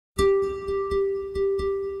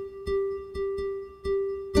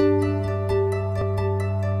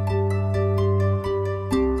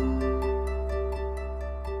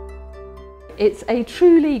It's a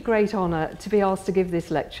truly great honour to be asked to give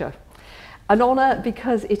this lecture. An honour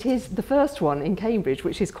because it is the first one in Cambridge,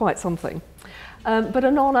 which is quite something. But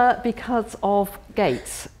an honour because of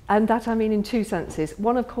Gates, and that I mean in two senses.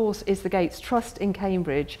 One, of course, is the Gates Trust in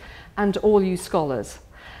Cambridge and all you scholars.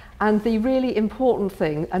 And the really important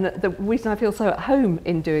thing, and the reason I feel so at home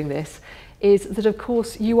in doing this, is that, of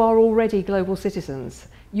course, you are already global citizens.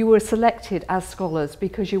 You were selected as scholars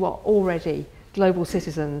because you are already global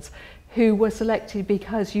citizens who were selected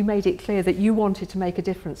because you made it clear that you wanted to make a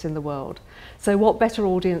difference in the world. So what better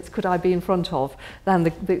audience could I be in front of than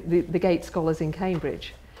the Gates Scholars in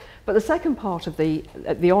Cambridge? But the second part of the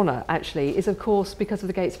honour, actually, is, of course, because of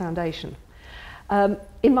the Gates Foundation.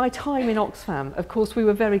 In my time in Oxfam, of course, we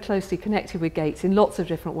were very closely connected with Gates in lots of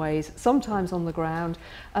different ways, sometimes on the ground,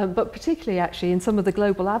 but particularly actually in some of the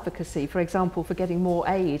global advocacy, for example, for getting more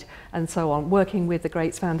aid and so on, working with the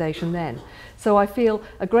Gates Foundation then. So I feel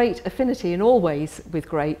a great affinity in all ways with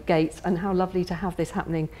Gates, and how lovely to have this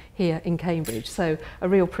happening here in Cambridge. So a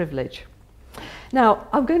real privilege. Now,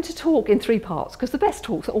 I'm going to talk in three parts, because the best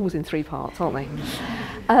talks are always in three parts, aren't they?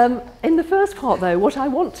 In the first part, though, what I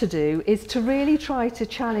want to do is to really try to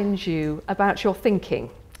challenge you about your thinking.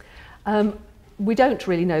 We don't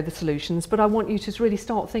really know the solutions, but I want you to really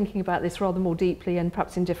start thinking about this rather more deeply and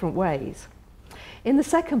perhaps in different ways. In the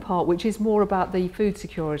second part, which is more about the food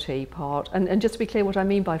security part, and just to be clear what I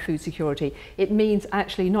mean by food security, it means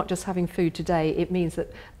actually not just having food today, it means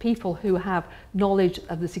that people who have knowledge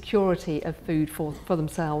of the security of food for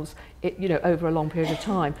themselves, over a long period of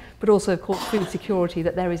time, but also, of course, food security,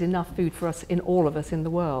 that there is enough food for us, in all of us in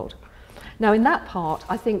the world. Now, in that part,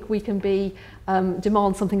 I think we can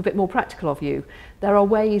demand something a bit more practical of you. There are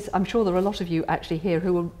ways, I'm sure there are a lot of you actually here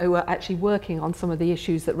who are actually working on some of the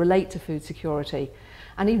issues that relate to food security.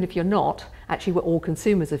 And even if you're not, actually we're all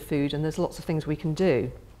consumers of food, and there's lots of things we can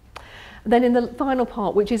do. Then in the final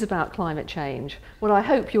part, which is about climate change, what I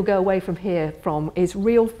hope you'll go away from here is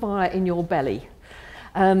real fire in your belly.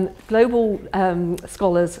 The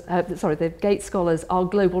Gates Scholars are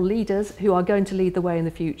global leaders who are going to lead the way in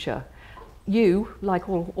the future. You, like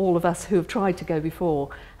all of us who have tried to go before,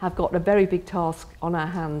 have got a very big task on our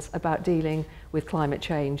hands about dealing with climate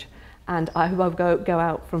change. And I hope I'll go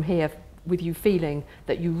out from here with you feeling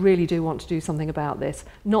that you really do want to do something about this,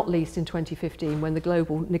 not least in 2015 when the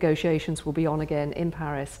global negotiations will be on again in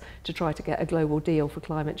Paris to try to get a global deal for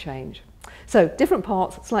climate change. So different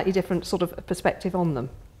parts, slightly different sort of perspective on them.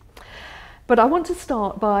 But I want to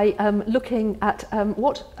start by looking at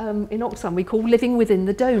what in Oxfam we call living within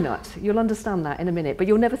the donut. You'll understand that in a minute, but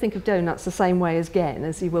you'll never think of donuts the same way again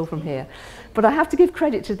as you will from here. But I have to give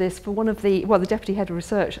credit to this for the Deputy Head of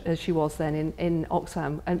Research, as she was then in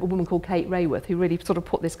Oxfam, and a woman called Kate Rayworth, who really sort of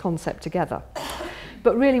put this concept together.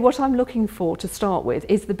 But really what I'm looking for to start with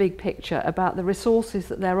is the big picture about the resources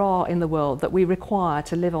that there are in the world that we require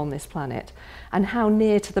to live on this planet, and how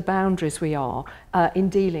near to the boundaries we are in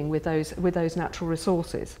dealing with those natural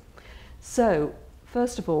resources. So,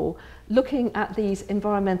 first of all, looking at these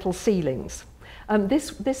environmental ceilings.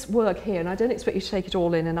 This work here, and I don't expect you to take it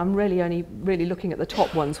all in, and I'm only looking at the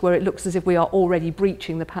top ones where it looks as if we are already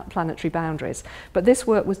breaching the planetary boundaries. But this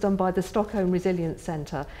work was done by the Stockholm Resilience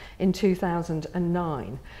Centre in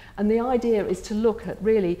 2009. And the idea is to look at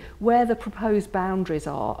really where the proposed boundaries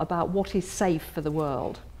are about what is safe for the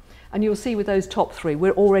world. And you'll see with those top three,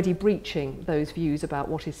 we're already breaching those views about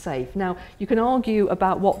what is safe. Now, you can argue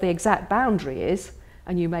about what the exact boundary is,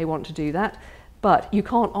 and you may want to do that, but you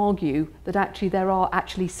can't argue that actually there are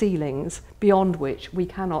actually ceilings beyond which we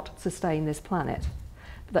cannot sustain this planet.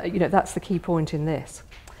 That's the key point in this.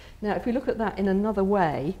 Now, if we look at that in another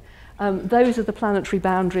way, those are the planetary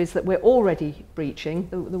boundaries that we're already breaching.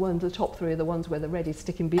 The top three are the ones where they're already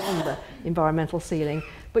sticking beyond the environmental ceiling.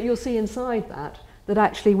 But you'll see inside that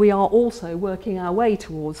actually we are also working our way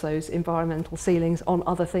towards those environmental ceilings on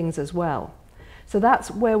other things as well. So that's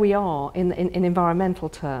where we are in environmental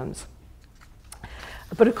terms.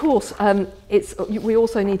 But of course, we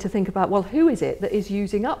also need to think about, well, who is it that is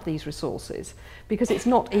using up these resources? Because it's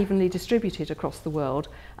not evenly distributed across the world.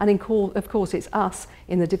 And of course, it's us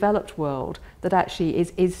in the developed world that actually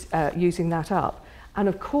is using that up. And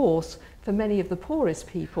of course, for many of the poorest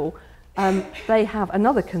people, they have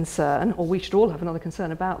another concern, or we should all have another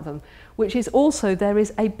concern about them, which is also there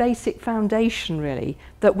is a basic foundation, really,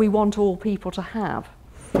 that we want all people to have.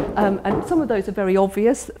 And some of those are very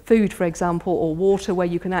obvious, food, for example, or water, where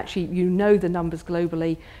you can actually, the numbers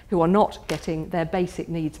globally who are not getting their basic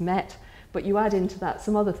needs met. but you add into that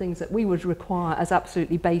some other things that we would require as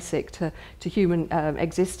absolutely basic to human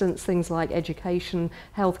existence, things like education,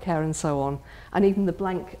 healthcare and so on. And even the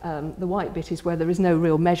blank, the white bit is where there is no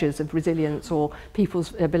real measures of resilience or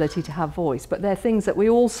people's ability to have voice, but they're things that we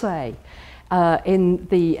all say in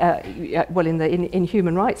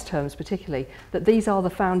human rights terms particularly, that these are the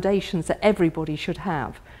foundations that everybody should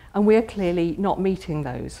have, and we're clearly not meeting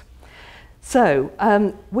those. So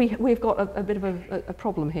we've got a bit of a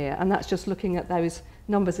problem here, and that's just looking at those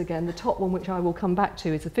numbers again. The top one, which I will come back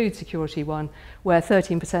to, is the food security one, where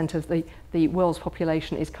 13% of the world's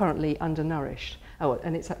population is currently undernourished. Oh,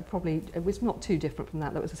 and it's probably, it was not too different from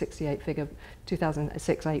that. That was a 68 figure,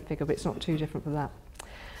 2006-8 figure, but it's not too different from that.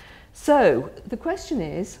 So the question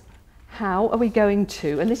is, how are we going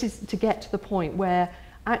to, and this is to get to the point where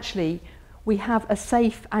actually we have a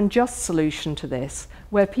safe and just solution to this,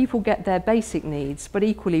 where people get their basic needs, but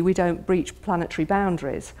equally we don't breach planetary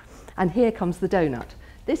boundaries. And here comes the donut.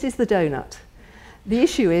 This is the donut. The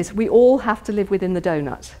issue is we all have to live within the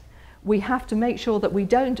donut. We have to make sure that we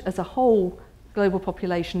don't, as a whole global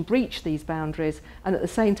population, breach these boundaries, and at the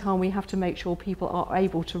same time we have to make sure people are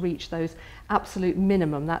able to reach those absolute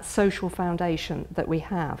minimum, that social foundation that we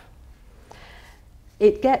have.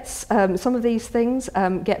 It gets, some of these things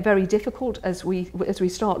get very difficult as we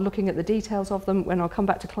start looking at the details of them, when I'll come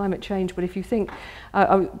back to climate change. But if you think,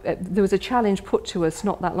 there was a challenge put to us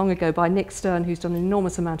not that long ago by Nick Stern, who's done an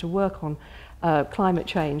enormous amount of work on climate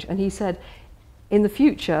change, and he said, in the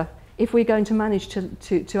future, if we're going to manage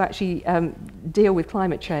to actually deal with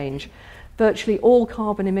climate change, virtually all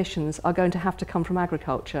carbon emissions are going to have to come from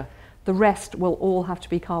agriculture. The rest will all have to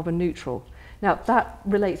be carbon neutral. Now, that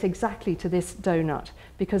relates exactly to this donut,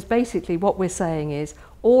 because basically what we're saying is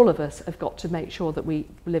all of us have got to make sure that we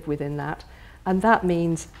live within that. And that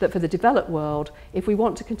means that for the developed world, if we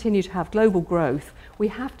want to continue to have global growth, we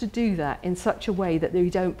have to do that in such a way that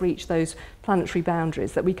we don't breach those planetary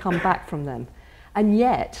boundaries, that we come back from them. And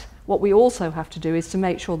yet, what we also have to do is to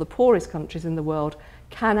make sure the poorest countries in the world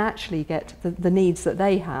can actually get the needs that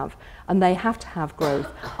they have, and they have to have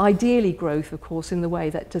growth. Ideally growth, of course, in the way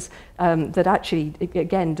that does that actually,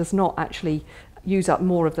 again, does not actually use up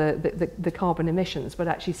more of the carbon emissions, but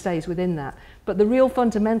actually stays within that. But the real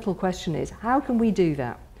fundamental question is, how can we do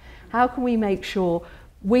that? How can we make sure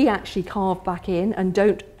we actually carve back in and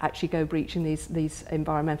don't actually go breaching these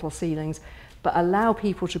environmental ceilings, but allow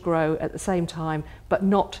people to grow at the same time, but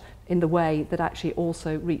not in the way that actually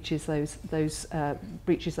also reaches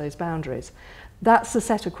breaches those boundaries? That's the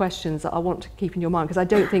set of questions that I want to keep in your mind, because I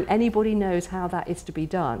don't think anybody knows how that is to be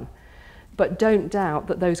done. But don't doubt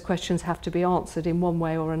that those questions have to be answered in one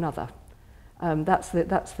way or another. That's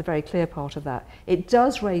the very clear part of that. It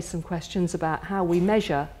does raise some questions about how we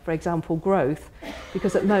measure, for example, growth,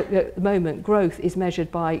 because at the moment growth is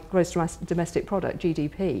measured by gross domestic product,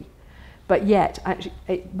 GDP. But yet, actually,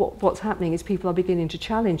 what's happening is people are beginning to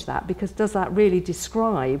challenge that, because does that really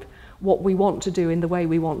describe what we want to do in the way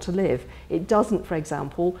we want to live? It doesn't, for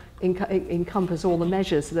example, encompass all the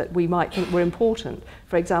measures that we might think were important.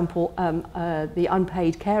 For example, the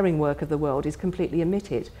unpaid caring work of the world is completely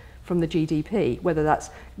omitted from the GDP, whether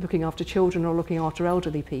that's looking after children or looking after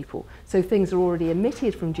elderly people. So things are already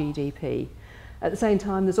omitted from GDP. At the same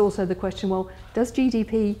time, there's also the question, well, does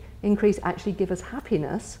GDP increase actually give us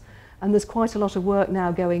happiness? And there's quite a lot of work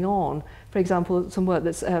now going on, for example, some work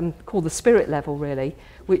that's called the spirit level, really,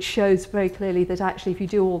 which shows very clearly that actually if you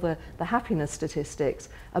do all the happiness statistics,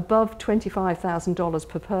 above $25,000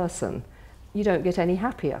 per person, you don't get any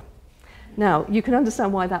happier. Now, you can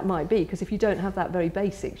understand why that might be, because if you don't have that very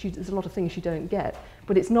basics, there's a lot of things you don't get,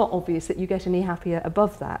 but it's not obvious that you get any happier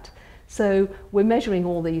above that. So we're measuring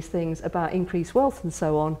all these things about increased wealth and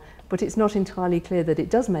so on, but it's not entirely clear that it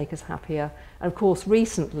does make us happier. And of course,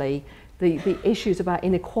 recently, the issues about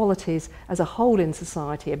inequalities as a whole in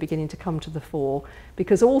society are beginning to come to the fore,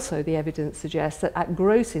 because also the evidence suggests that at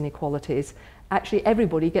gross inequalities, actually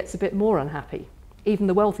everybody gets a bit more unhappy, even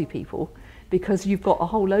the wealthy people, because you've got a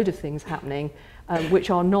whole load of things happening which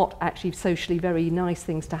are not actually socially very nice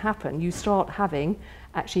things to happen. You start having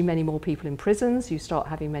actually many more people in prisons, you start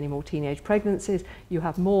having many more teenage pregnancies, you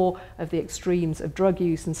have more of the extremes of drug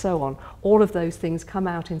use and so on. All of those things come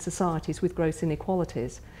out in societies with gross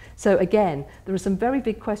inequalities. So again, there are some very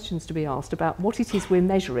big questions to be asked about what it is we're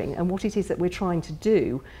measuring and what it is that we're trying to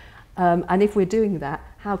do. And if we're doing that,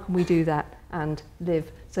 how can we do that and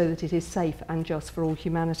live so that it is safe and just for all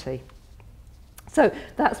humanity? So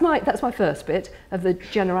that's my first bit of the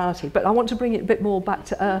generality, but I want to bring it a bit more back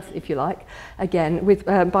to earth, if you like, again,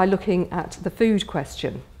 by looking at the food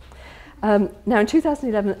question. Now in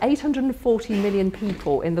 2011, 840 million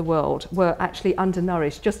people in the world were actually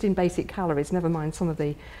undernourished, just in basic calories, never mind some of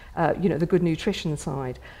the, the good nutrition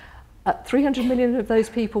side. 300 million of those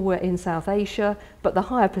people were in South Asia, but the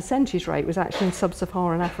higher percentage rate was actually in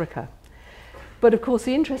sub-Saharan Africa. But of course,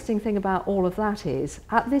 the interesting thing about all of that is,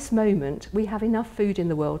 at this moment, we have enough food in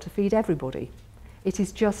the world to feed everybody. It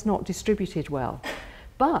is just not distributed well.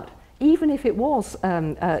 But even if it was,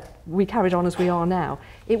 we carried on as we are now,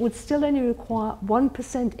 it would still only require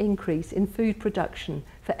 1% increase in food production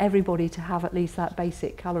for everybody to have at least that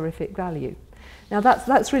basic calorific value. Now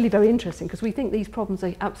that's really very interesting, because we think these problems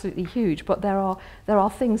are absolutely huge, but there are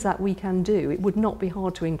things that we can do. It would not be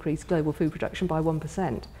hard to increase global food production by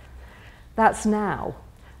 1%. That's now.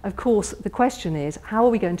 Of course, the question is, how are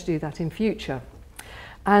we going to do that in future?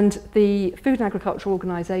 And the Food and Agriculture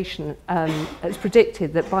Organization has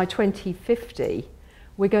predicted that by 2050,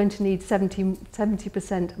 we're going to need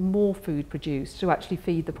 70% more food produced to actually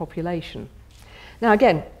feed the population. Now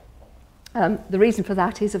again, the reason for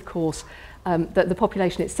that is, of course, that the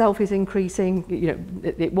population itself is increasing.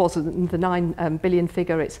 It was the 9 billion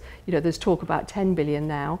figure. It's, there's talk about 10 billion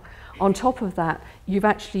now. On top of that, you've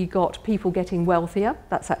actually got people getting wealthier.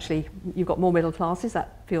 That's actually, you've got more middle classes.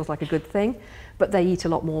 That feels like a good thing. But they eat a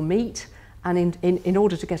lot more meat. And in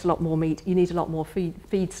order to get a lot more meat, you need a lot more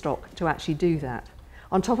feedstock to actually do that.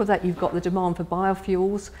 On top of that, you've got the demand for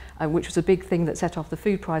biofuels, which was a big thing that set off the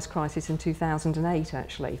food price crisis in 2008,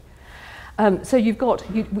 actually. So you've got,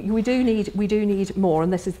 we do need more,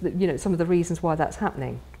 and this is some of the reasons why that's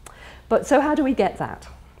happening. But so how do we get that?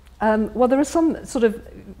 Well, there are some sort of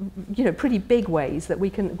pretty big ways that we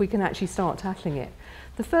can actually start tackling it.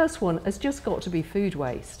 The first one has just got to be food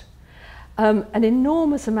waste. An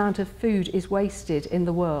enormous amount of food is wasted in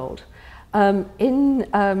the world. In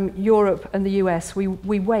Europe and the US, we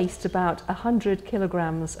waste about 100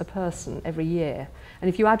 kilograms a person every year. And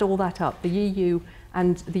if you add all that up, the EU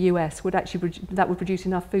and the US would actually that would produce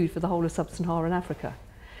enough food for the whole of sub-Saharan Africa.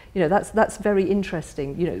 That's very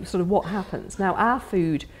interesting. Sort of what happens now. Our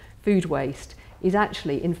food waste is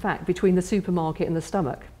actually, in fact, between the supermarket and the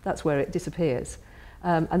stomach. That's where it disappears.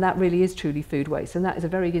 And that really is truly food waste. And that is a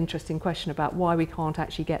very interesting question about why we can't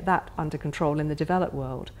actually get that under control in the developed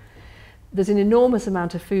world. There's an enormous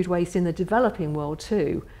amount of food waste in the developing world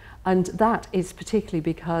too. And that is particularly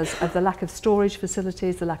because of the lack of storage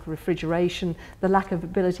facilities, the lack of refrigeration, the lack of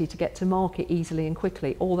ability to get to market easily and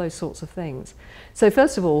quickly, all those sorts of things. So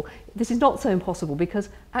first of all, this is not so impossible, because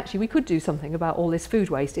actually we could do something about all this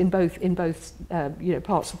food waste in both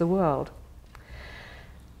parts of the world.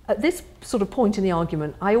 At this sort of point in the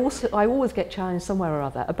argument, I always get challenged somewhere or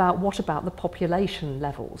other about what about the population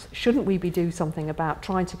levels? Shouldn't we be doing something about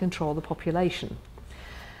trying to control the population?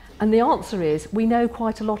 And the answer is, we know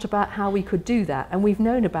quite a lot about how we could do that, and we've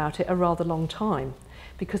known about it a rather long time,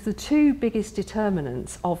 because the two biggest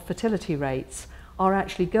determinants of fertility rates are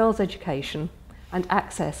actually girls' education and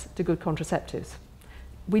access to good contraceptives.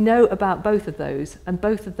 We know about both of those, and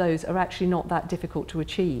both of those are actually not that difficult to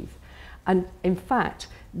achieve. And in fact,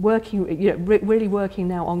 really working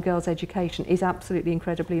now on girls' education is absolutely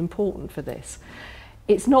incredibly important for this.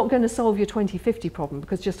 It's not going to solve your 2050 problem,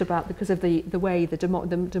 because of the way the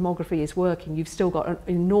demography is working, you've still got an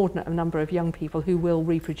inordinate number of young people who will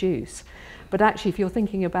reproduce. But actually, if you're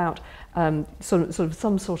thinking about some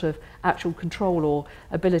sort of actual control or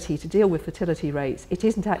ability to deal with fertility rates, it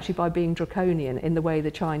isn't actually by being draconian in the way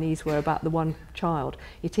the Chinese were about the one child.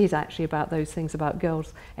 It is actually about those things about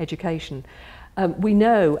girls' education. We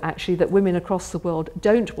know actually that women across the world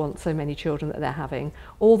don't want so many children that they're having.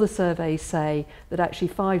 All the surveys say that actually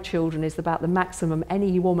 5 children is about the maximum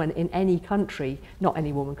any woman in any country, not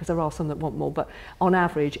any woman, because there are some that want more, but on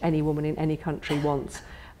average any woman in any country wants.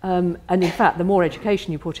 And in fact, the more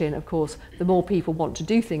education you put in, of course, the more people want to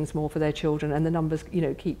do things more for their children, and the numbers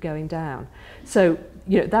keep going down. So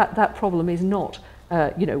that problem is not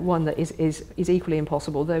one that is equally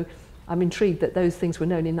impossible, though I'm intrigued that those things were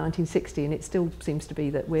known in 1960, and it still seems to be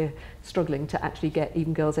that we're struggling to actually get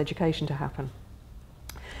even girls' education to happen.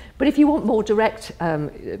 But if you want more direct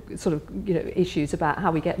issues about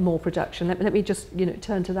how we get more production, let me just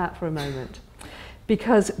turn to that for a moment.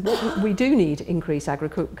 Because we do need increased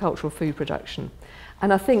agricultural food production.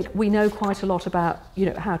 And I think we know quite a lot about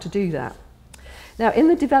how to do that. Now, in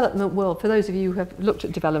the development world, for those of you who have looked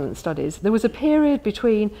at development studies, there was a period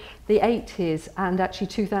between the 80s and actually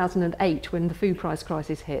 2008, when the food price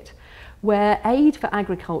crisis hit, where aid for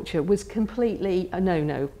agriculture was completely a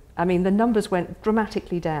no-no. I mean, the numbers went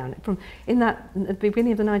dramatically down. At the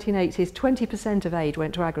beginning of the 1980s, 20% of aid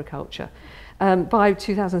went to agriculture. By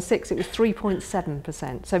 2006, it was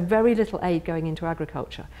 3.7%, so very little aid going into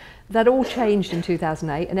agriculture. That all changed in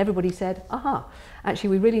 2008, and everybody said, aha,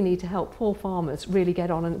 actually we really need to help poor farmers really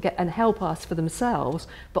get on and help us for themselves,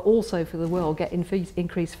 but also for the world get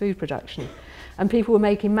increased food production. And people were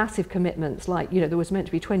making massive commitments, like, there was meant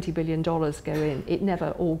to be $20 billion go in. It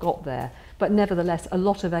never all got there, but nevertheless, a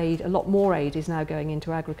lot of aid, a lot more aid is now going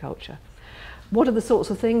into agriculture. What are the sorts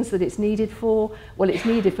of things that it's needed for? Well, it's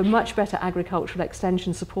needed for much better agricultural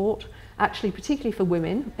extension support, actually particularly for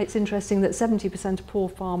women. It's interesting that 70% of poor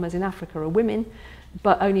farmers in Africa are women,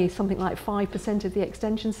 but only something like 5% of the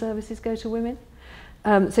extension services go to women.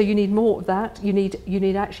 So you need more of that. You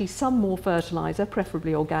need actually some more fertiliser,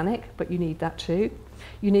 preferably organic, but you need that too.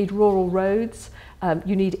 You need rural roads.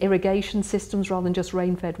 You need irrigation systems rather than just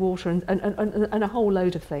rain-fed water, and a whole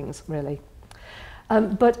load of things, really.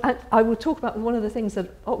 But I will talk about one of the things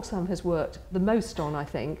that Oxfam has worked the most on, I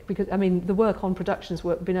think, because, the work on production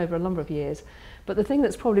has been over a number of years, but the thing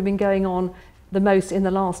that's probably been going on the most in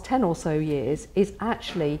the last 10 or so years is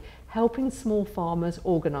actually helping small farmers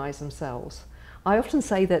organise themselves. I often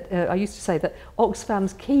say that, I used to say that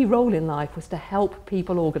Oxfam's key role in life was to help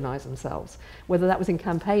people organise themselves, whether that was in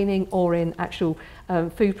campaigning or in actual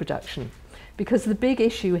food production. Because the big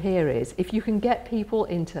issue here is, if you can get people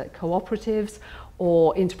into cooperatives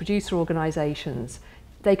or into producer organisations,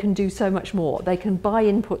 they can do so much more. They can buy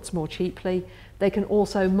inputs more cheaply. They can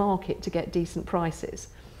also market to get decent prices.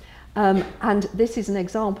 And this is an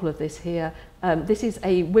example of this here. This is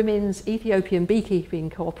a women's Ethiopian beekeeping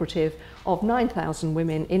cooperative of 9,000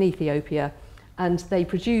 women in Ethiopia. And they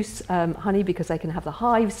produce honey because they can have the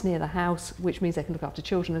hives near the house, which means they can look after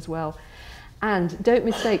children as well. And don't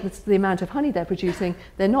mistake the amount of honey they're producing.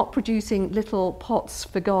 They're not producing little pots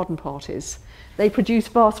for garden parties. They produce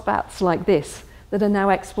vast vats like this that are now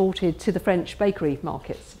exported to the French bakery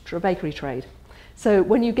markets, bakery trade. So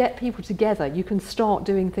when you get people together, you can start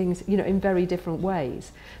doing things, in very different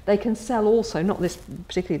ways. They can sell also, not this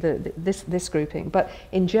particularly this grouping, but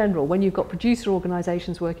in general, when you've got producer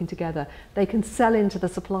organisations working together, they can sell into the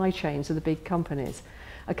supply chains of the big companies.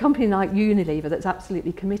 A company like Unilever that's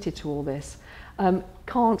absolutely committed to all this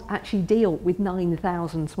can't actually deal with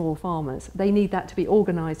 9,000 small farmers. They need that to be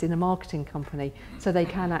organised in a marketing company so they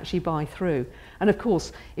can actually buy through. And of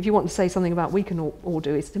course, if you want to say something about we can all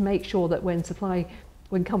do, is to make sure that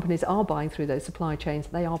when companies are buying through those supply chains,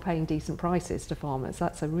 they are paying decent prices to farmers.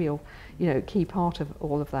 That's a real, key part of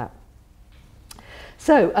all of that.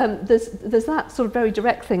 So there's that sort of very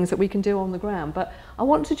direct things that we can do on the ground, but I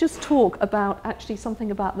want to just talk about actually something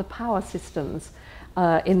about the power systems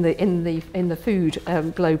in the food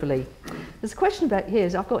globally. There's a question about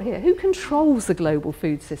I've got here, who controls the global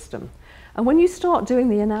food system? And when you start doing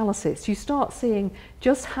the analysis, you start seeing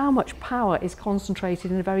just how much power is concentrated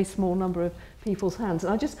in a very small number of people's hands.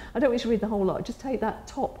 And I don't wish to read the whole lot, just take that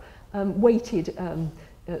top weighted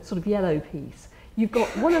sort of yellow piece. You've got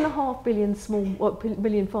 1.5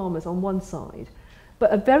 billion farmers on one side,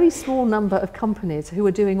 but a very small number of companies who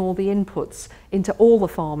are doing all the inputs into all the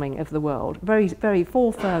farming of the world. Very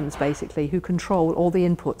 4 firms basically who control all the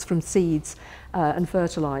inputs from seeds and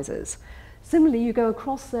fertilizers. Similarly, you go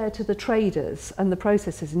across there to the traders and the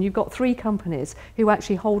processors, and you've got 3 companies who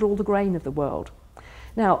actually hold all the grain of the world.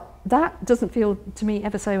 Now, that doesn't feel to me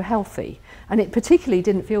ever so healthy, and it particularly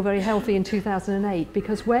didn't feel very healthy in 2008,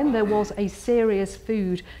 because when there was a serious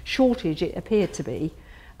food shortage, it appeared to be,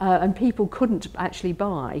 and people couldn't actually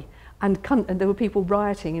buy, and there were people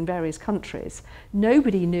rioting in various countries,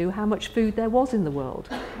 nobody knew how much food there was in the world.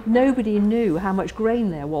 Nobody knew how much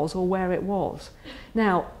grain there was or where it was.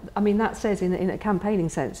 Now, that says in a campaigning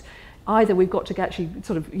sense, either we've got to actually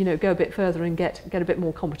sort of, go a bit further and get a bit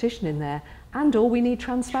more competition in there, and or we need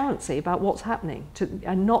transparency about what's happening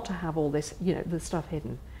and not to have all this, the stuff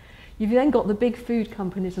hidden. You've then got the big food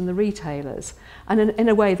companies and the retailers, and in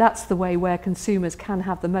a way that's the way where consumers can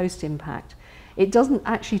have the most impact. It doesn't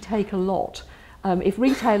actually take a lot. If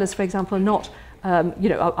retailers, for example, are not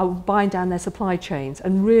are buying down their supply chains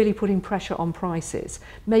and really putting pressure on prices,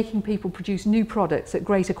 making people produce new products at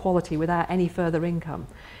greater quality without any further income,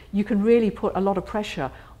 you can really put a lot of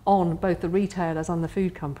pressure on both the retailers and the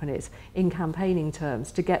food companies in campaigning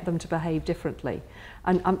terms to get them to behave differently.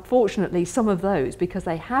 And unfortunately, some of those, because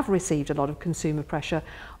they have received a lot of consumer pressure,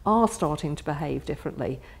 are starting to behave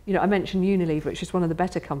differently. I mentioned Unilever, which is one of the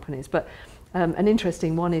better companies, but an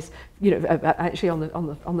interesting one is, actually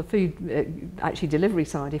on the food actually delivery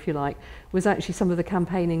side, if you like, was actually some of the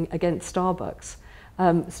campaigning against Starbucks.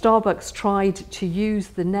 Starbucks tried to use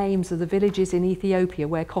the names of the villages in Ethiopia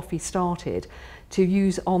where coffee started to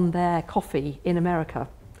use on their coffee in America,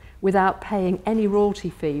 without paying any royalty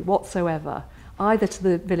fee whatsoever, either to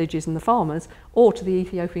the villages and the farmers or to the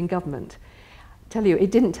Ethiopian government. Tell you,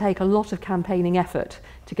 it didn't take a lot of campaigning effort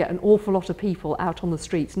to get an awful lot of people out on the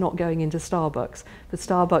streets not going into Starbucks, for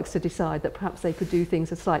Starbucks to decide that perhaps they could do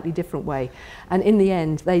things a slightly different way. And in the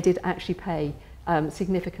end, they did actually pay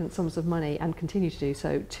significant sums of money, and continue to do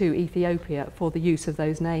so, to Ethiopia for the use of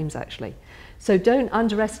those names actually. So don't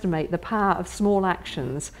underestimate the power of small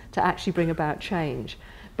actions to actually bring about change.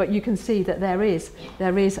 But you can see that there is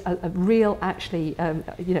a real actually,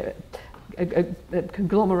 a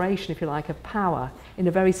conglomeration, if you like, of power in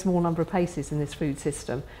a very small number of places in this food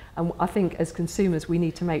system. And I think as consumers we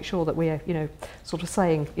need to make sure that we're, sort of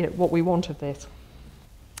saying, what we want of this.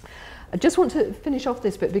 I just want to finish off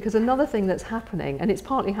this bit because another thing that's happening, and it's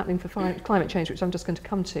partly happening for climate change, which I'm just going to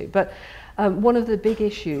come to, but one of the big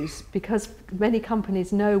issues, because many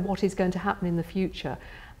companies know what is going to happen in the future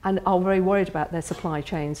and are very worried about their supply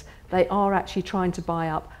chains, they are actually trying to buy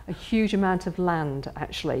up a huge amount of land,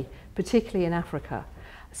 actually, particularly in Africa.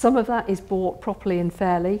 Some of that is bought properly and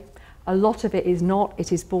fairly. A lot of it is not.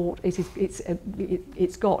 It is bought,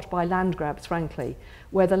 it's got by land grabs, frankly,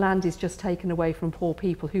 where the land is just taken away from poor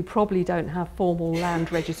people who probably don't have formal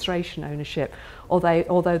land registration ownership,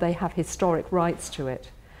 although they have historic rights to it.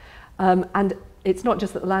 And it's not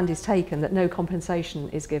just that the land is taken, that no compensation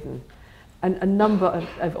is given. And a number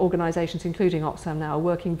of organisations, including Oxfam now, are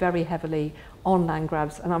working very heavily on land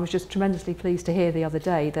grabs. And I was just tremendously pleased to hear the other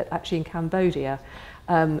day that actually in Cambodia,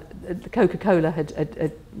 Coca-Cola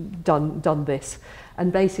had done this.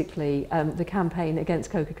 And basically, the campaign against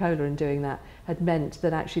Coca-Cola in doing that had meant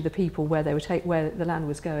that actually the people where the land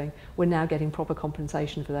was going were now getting proper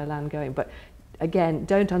compensation for their land going. But again,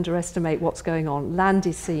 don't underestimate what's going on. Land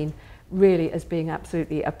is seen really as being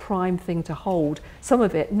absolutely a prime thing to hold, some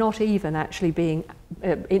of it not even actually being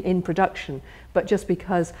in production, but just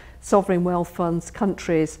because sovereign wealth funds,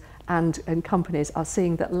 countries and companies are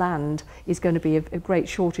seeing that land is going to be a great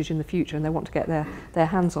shortage in the future and they want to get their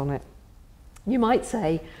hands on it. You might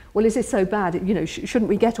say, well, is this so bad? Shouldn't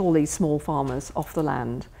we get all these small farmers off the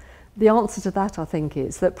land? The answer to that, I think,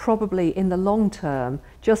 is that probably in the long term,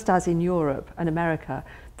 just as in Europe and America,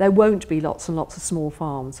 there won't be lots and lots of small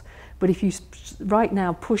farms. But if you right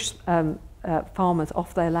now push farmers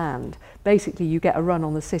off their land, basically you get a run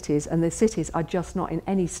on the cities, and the cities are just not in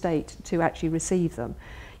any state to actually receive them.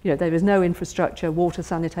 There is no infrastructure, water,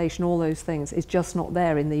 sanitation, all those things is just not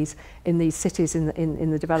there in these cities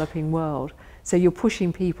in the developing world. So you're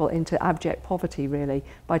pushing people into abject poverty, really,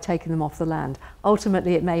 by taking them off the land.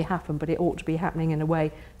 Ultimately, it may happen, but it ought to be happening in a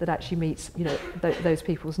way that actually meets, those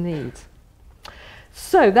people's needs.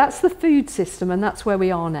 So that's the food system, and that's where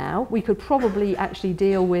we are now. We could probably actually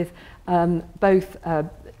deal with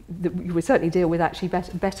we certainly deal with actually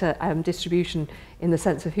better distribution in the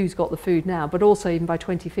sense of who's got the food now, but also even by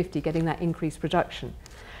 2050 getting that increased production.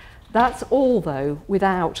 That's all, though,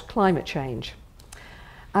 without climate change.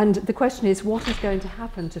 And the question is, what is going to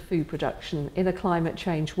happen to food production in a climate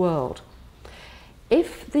change world?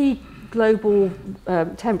 If the global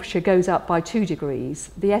temperature goes up by 2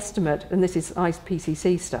 degrees, the estimate, and this is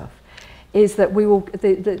IPCC stuff, is that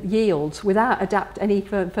the yields, without any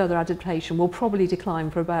further adaptation, will probably decline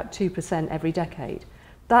for about 2% every decade.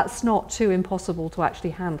 That's not too impossible to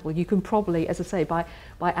actually handle. You can probably, as I say, by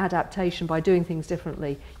adaptation, by doing things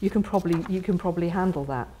differently, you can probably handle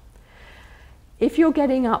that. If you're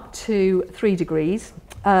getting up to 3 degrees,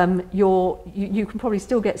 you can probably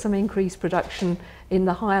still get some increased production in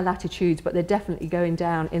the higher latitudes, but they're definitely going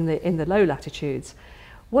down in the low latitudes.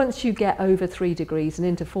 Once you get over 3 degrees and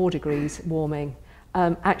into 4 degrees warming,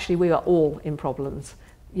 actually we are all in problems.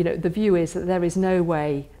 The view is that there is no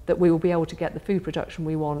way that we will be able to get the food production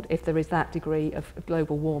we want if there is that degree of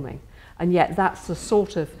global warming. And yet that's the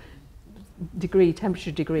sort of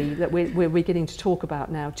temperature degree that we're beginning to talk about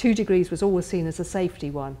now. 2 degrees was always seen as a safety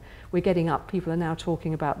one. We're getting up, people are now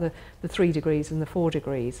talking about the 3 degrees and the 4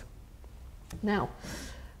 degrees. Now,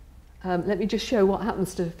 let me just show what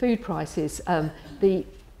happens to food prices.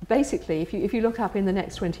 Basically, if you look up in the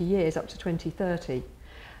next 20 years, up to 2030,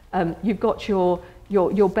 you've got your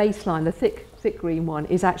baseline, the thick green one,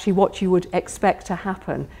 is actually what you would expect to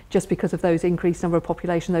happen just because of those increased number of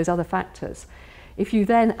population, those other factors. If you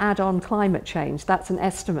then add on climate change, that's an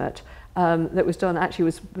estimate that was done, actually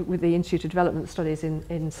was with the Institute of Development Studies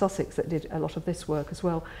in Sussex that did a lot of this work as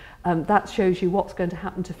well. That shows you what's going to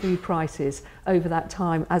happen to food prices over that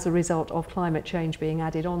time as a result of climate change being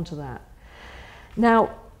added onto that.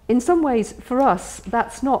 Now, in some ways, for us,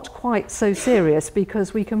 that's not quite so serious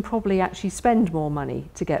because we can probably actually spend more money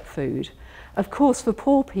to get food. Of course, for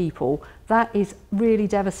poor people, that is really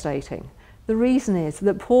devastating The reason is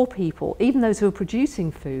that poor people, even those who are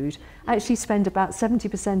producing food, actually spend about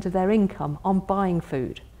 70% of their income on buying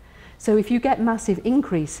food. So if you get massive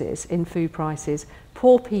increases in food prices,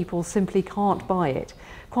 poor people simply can't buy it.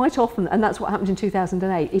 Quite often, and that's what happened in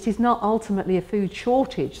 2008, it is not ultimately a food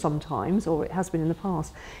shortage sometimes, or it has been in the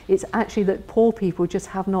past. It's actually that poor people just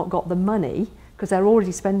have not got the money, because they're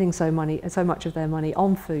already spending so much of their money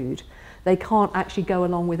on food. They can't actually go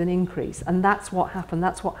along with an increase, and that's what happened.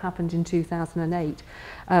 That's what happened in 2008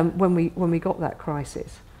 when we got that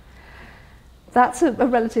crisis. That's a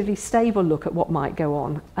relatively stable look at what might go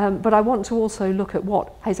on, but I want to also look at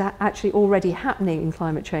what is actually already happening in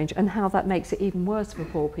climate change and how that makes it even worse for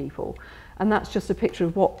poor people. And that's just a picture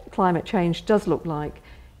of what climate change does look like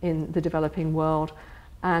in the developing world,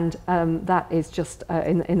 and that is just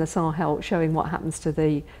in the Sahel, showing what happens to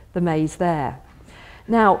the maize there.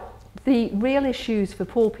 Now, the real issues for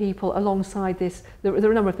poor people alongside this, there are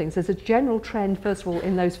a number of things. There's a general trend, first of all,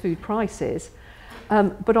 in those food prices,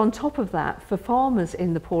 but on top of that, for farmers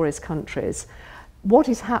in the poorest countries, what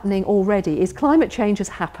is happening already is climate change has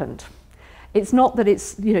happened. It's not that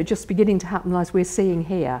it's just beginning to happen as we're seeing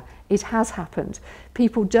here. It has happened.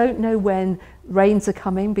 People don't know when rains are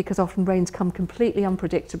coming, because often rains come completely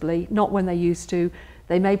unpredictably, not when they used to.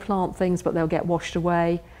 They may plant things, but they'll get washed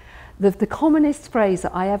away. The commonest phrase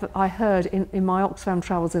that I heard in my Oxfam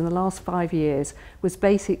travels in the last 5 years was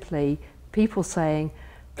basically people saying,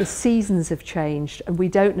 the seasons have changed and we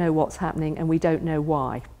don't know what's happening and we don't know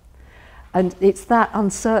why. And it's that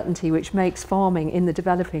uncertainty which makes farming in the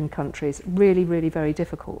developing countries really, really very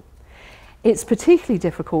difficult. It's particularly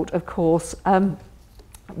difficult, of course,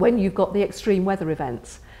 when you've got the extreme weather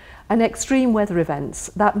events. And extreme weather events,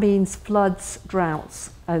 that means floods,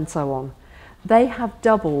 droughts, and so on. They have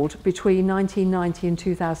doubled between 1990 and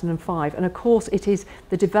 2005, and of course it is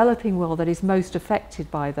the developing world that is most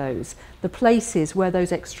affected by those. The places where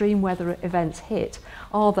those extreme weather events hit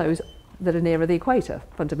are those that are nearer the equator,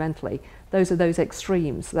 fundamentally. Those are those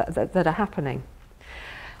extremes that are happening.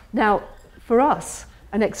 Now, for us,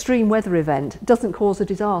 an extreme weather event doesn't cause a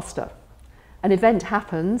disaster. An event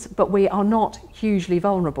happens, but we are not hugely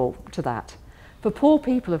vulnerable to that. For poor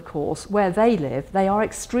people, of course, where they live, they are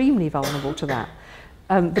extremely vulnerable to that.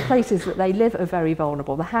 The places that they live are very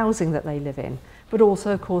vulnerable, the housing that they live in, but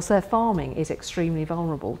also, of course, their farming is extremely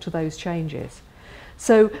vulnerable to those changes.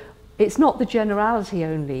 So it's not the generality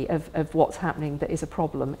only of what's happening that is a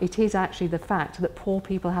problem. It is actually the fact that poor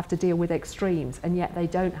people have to deal with extremes, and yet they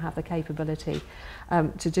don't have the capability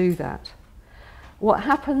to do that. What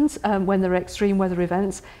happens when there are extreme weather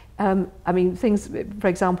events? I mean, things, for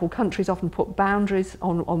example, countries often put boundaries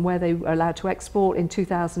on where they were allowed to export. In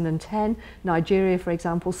 2010, Nigeria, for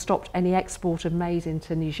example, stopped any export of maize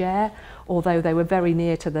into Niger, although they were very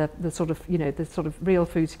near to the sort of real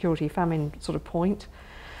food security famine sort of point.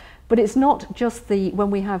 But it's not just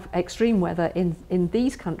when we have extreme weather in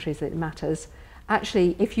these countries that it matters.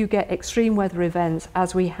 Actually, if you get extreme weather events,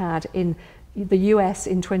 as we had in the US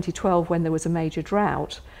in 2012 when there was a major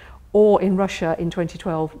drought, or in Russia in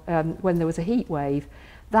 2012 when there was a heat wave,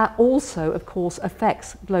 that also, of course,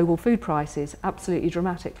 affects global food prices absolutely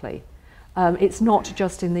dramatically. It's not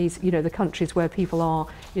just in these, the countries where people are,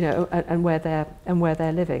 and where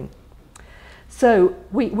they're living. So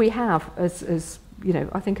we have, as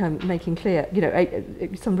I think I'm making clear,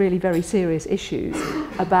 some really very serious issues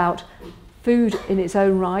about food in its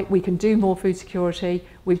own right. We can do more food security.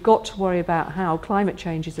 We've got to worry about how climate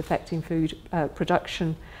change is affecting food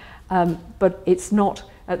production. But it's not,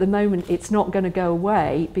 at the moment, it's not going to go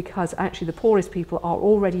away, because actually the poorest people are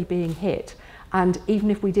already being hit. And even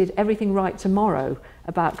if we did everything right tomorrow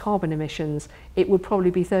about carbon emissions, it would probably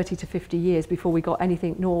be 30 to 50 years before we got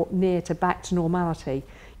anything near to back to normality,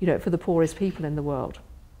 for the poorest people in the world.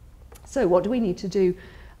 So what do we need to do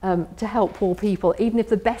to help poor people, even if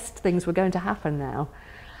the best things were going to happen now?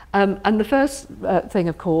 And the first thing,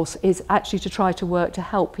 of course, is actually to try to work to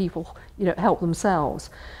help people, help themselves.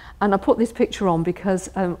 And I put this picture on because,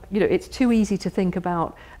 it's too easy to think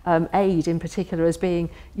about aid in particular as being,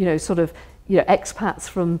 expats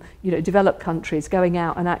from, developed countries going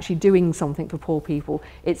out and actually doing something for poor people.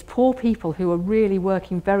 It's poor people who are really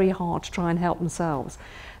working very hard to try and help themselves.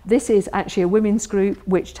 This is actually a women's group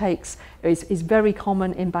which is very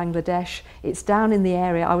common in Bangladesh. It's down in the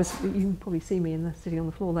area. You can probably see me sitting on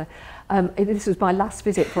the floor there. This was my last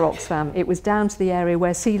visit for Oxfam. It was down to the area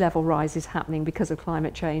where sea level rise is happening because of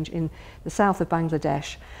climate change in the south of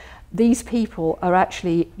Bangladesh. These people are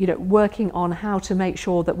actually, working on how to make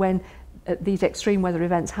sure that when these extreme weather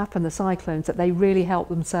events happen, the cyclones, that they really help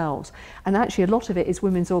themselves. And actually a lot of it is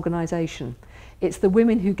women's organisation. It's the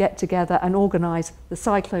women who get together and organise the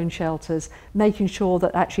cyclone shelters, making sure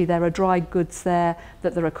that actually there are dry goods there,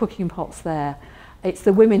 that there are cooking pots there. It's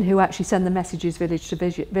the women who actually send the messages village to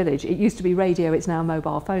village. It used to be radio, it's now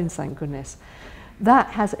mobile phones, thank goodness. That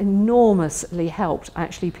has enormously helped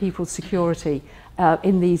actually people's security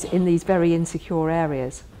in these very insecure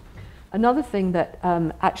areas. Another thing that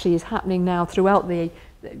actually is happening now throughout the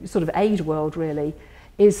sort of aid world really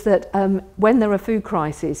is that when there are food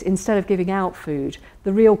crises, instead of giving out food,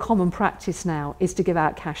 the real common practice now is to give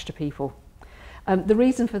out cash to people. The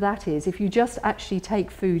reason for that is if you just actually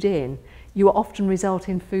take food in, you often result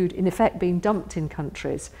in food in effect being dumped in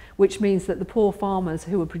countries, which means that the poor farmers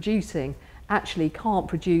who are producing actually can't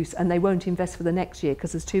produce and they won't invest for the next year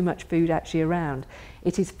because there's too much food actually around.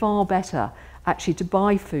 It is far better actually to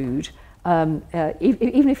buy food,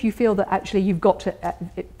 even if you feel that actually you've got to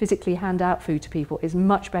physically hand out food to people, it's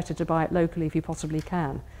much better to buy it locally if you possibly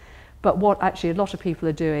can. But what actually a lot of people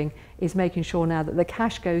are doing is making sure now that the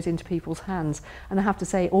cash goes into people's hands, and I have to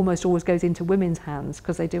say it almost always goes into women's hands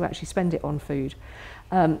because they do actually spend it on food.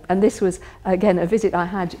 And this was again a visit I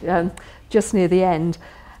had just near the end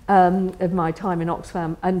of my time in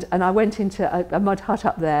Oxfam, and I went into a mud hut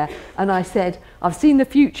up there and I said, I've seen the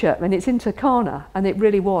future, and it's in Turkana, and it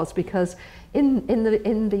really was, because in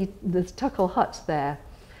the Tuckle hut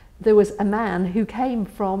there was a man who came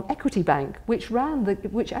from Equity Bank, which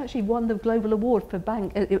actually won the global award for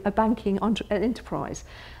a banking enterprise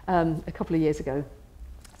a couple of years ago.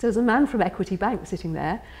 So there's a man from Equity Bank sitting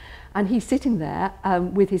there, and he's sitting there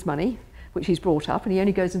with his money, which he's brought up, and he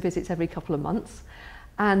only goes and visits every couple of months.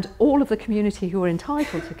 And all of the community who were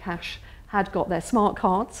entitled to cash had got their smart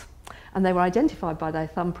cards, and they were identified by their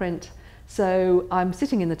thumbprint. So I'm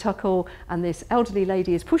sitting in the Tuckle, and this elderly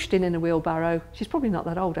lady is pushed in a wheelbarrow. She's probably not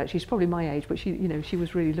that old actually, she's probably my age, but she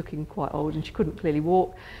was really looking quite old and she couldn't clearly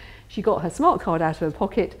walk. She got her smart card out of her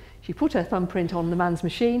pocket, she put her thumbprint on the man's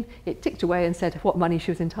machine, it ticked away and said what money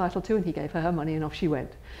she was entitled to, and he gave her her money and off she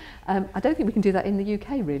went. I don't think we can do that in the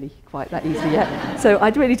UK really quite that easily yet. So I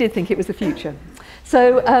really did think it was the future.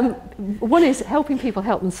 So one is helping people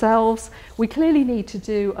help themselves. We clearly need to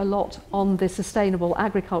do a lot on the sustainable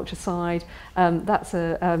agriculture side. That's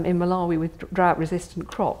in Malawi with drought-resistant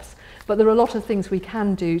crops. But there are a lot of things we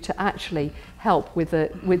can do to actually help with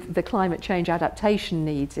the climate change adaptation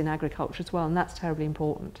needs in agriculture as well, and that's terribly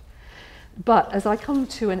important. But as I come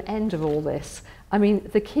to an end of all this, I mean,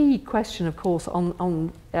 the key question, of course,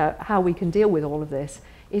 on how we can deal with all of this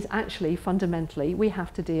is actually fundamentally we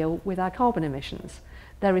have to deal with our carbon emissions.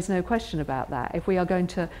 There is no question about that. If we are going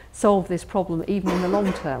to solve this problem even in the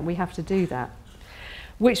long term, we have to do that.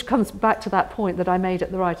 Which comes back to that point that I made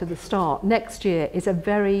at the right of the start. Next year is a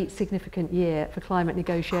very significant year for climate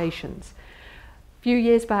negotiations. A few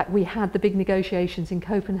years back we had the big negotiations in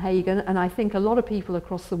Copenhagen, and I think a lot of people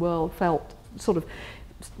across the world felt sort of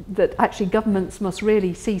that actually governments must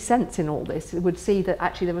really see sense in all this. It would see that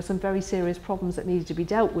actually there were some very serious problems that needed to be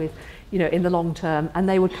dealt with, in the long term, and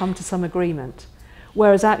they would come to some agreement.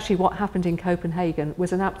 Whereas actually what happened in Copenhagen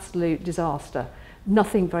was an absolute disaster.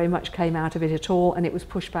 Nothing very much came out of it at all, and it was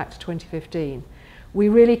pushed back to 2015. We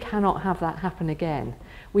really cannot have that happen again.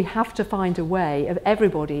 We have to find a way of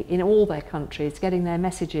everybody in all their countries getting their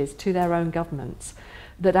messages to their own governments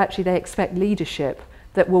that actually they expect leadership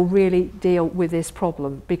that will really deal with this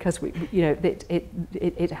problem, because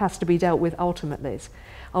it has to be dealt with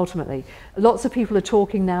ultimately. Lots of people are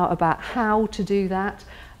talking now about how to do that.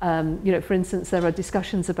 For instance, there are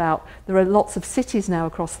discussions about, there are lots of cities now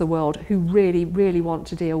across the world who really, really want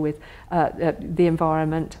to deal with the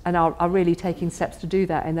environment and are really taking steps to do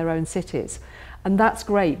that in their own cities. And that's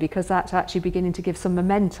great, because that's actually beginning to give some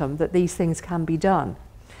momentum that these things can be done.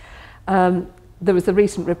 There was a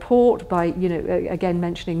recent report by, again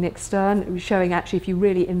mentioning Nick Stern, showing actually if you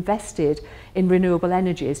really invested in renewable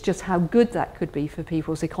energies, just how good that could be for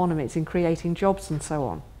people's economies in creating jobs and so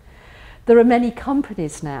on. There are many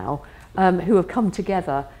companies now who have come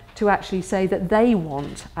together to actually say that they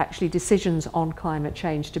want actually decisions on climate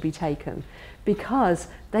change to be taken, because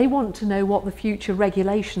they want to know what the future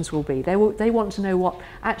regulations will be. They want to know what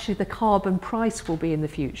actually the carbon price will be in the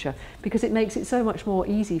future, because it makes it so much more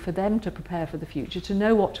easy for them to prepare for the future, to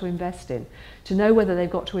know what to invest in, to know whether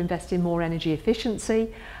they've got to invest in more energy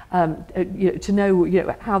efficiency, to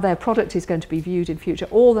know how their product is going to be viewed in future,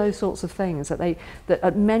 all those sorts of things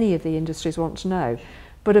that many of the industries want to know.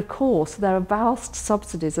 But of course there are vast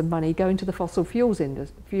subsidies of money going to the fossil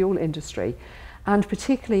fuel industry, and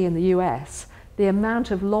particularly in the US, the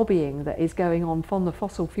amount of lobbying that is going on from the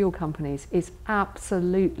fossil fuel companies is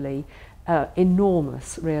absolutely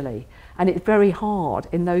enormous, really. And it's very hard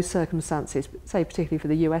in those circumstances, say particularly for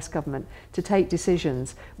the US government, to take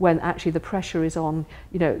decisions when actually the pressure is on,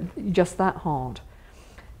 just that hard.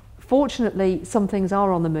 Fortunately, some things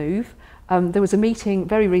are on the move. There was a meeting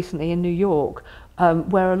very recently in New York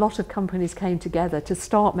where a lot of companies came together to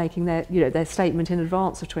start making their statement in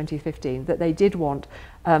advance of 2015 that they did want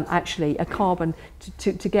actually a carbon,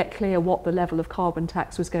 to get clear what the level of carbon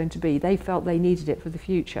tax was going to be. They felt they needed it for the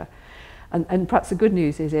future. And perhaps the good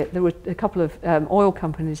news is there were a couple of oil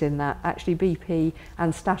companies in that, actually BP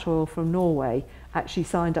and Statoil from Norway actually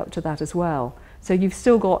signed up to that as well. So you've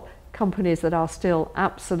still got companies that are still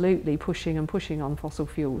absolutely pushing on fossil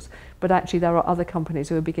fuels, but actually there are other companies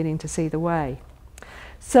who are beginning to see the way.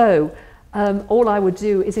 So all I would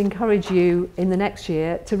do is encourage you in the next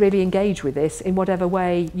year to really engage with this in whatever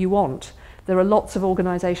way you want. There are lots of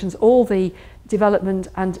organisations, all the development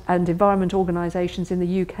and environment organisations in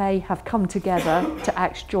the UK have come together to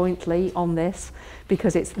act jointly on this,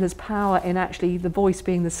 because there's power in actually the voice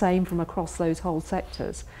being the same from across those whole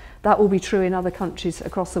sectors. That will be true in other countries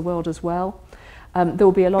across the world as well. There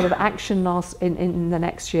will be a lot of action in the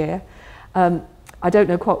next year. I don't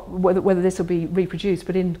know quite whether this will be reproduced,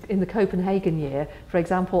 but in the Copenhagen year, for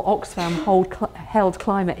example, Oxfam held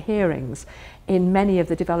climate hearings in many of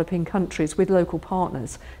the developing countries with local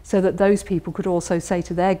partners, so that those people could also say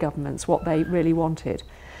to their governments what they really wanted.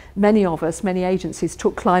 Many of us, many agencies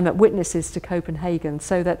took climate witnesses to Copenhagen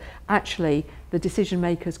so that actually the decision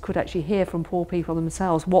makers could actually hear from poor people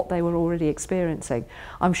themselves what they were already experiencing.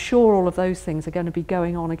 I'm sure all of those things are going to be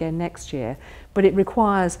going on again next year, but it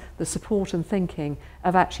requires the support and thinking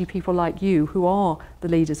of actually people like you, who are the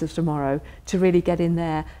leaders of tomorrow, to really get in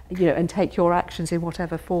there, and take your actions in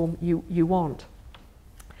whatever form you want.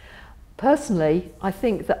 Personally, I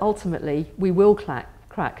think that ultimately we will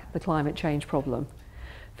crack the climate change problem.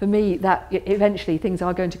 For me, that eventually things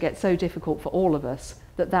are going to get so difficult for all of us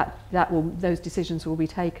those decisions will be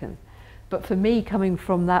taken. But for me, coming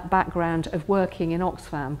from that background of working in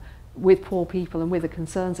Oxfam with poor people and with the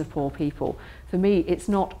concerns of poor people, for me, it's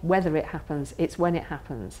not whether it happens, it's when it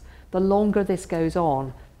happens. The longer this goes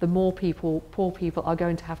on, the more poor people are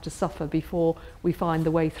going to have to suffer before we find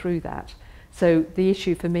the way through that. So the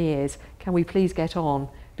issue for me is, can we please get on?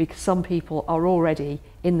 Because some people are already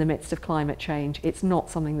in the midst of climate change. It's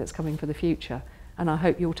not something that's coming for the future. And I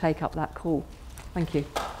hope you'll take up that call. Thank you.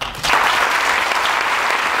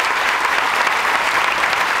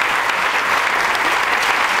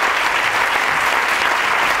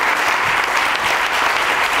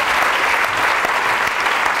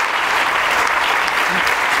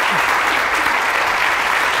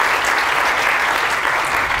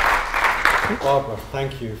 Barbara,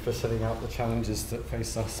 thank you for setting out the challenges that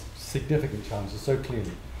face us, significant challenges, so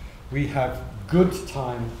clearly. We have good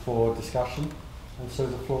time for discussion, and so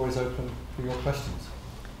the floor is open for your questions.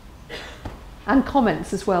 And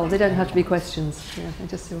comments as well. They don't have to be questions. Yeah, they're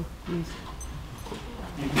just your views.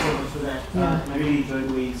 Thank you so much for that. I really enjoyed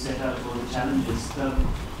the way you set out all the challenges.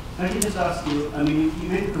 I can just ask you, you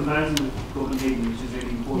made the comparison with Copenhagen, which is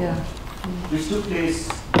really important. Yeah. Which took place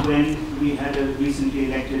when we had a recently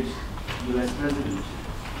elected US president,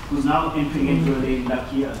 who's now entering into a lame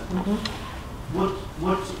duck year.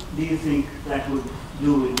 What do you think that would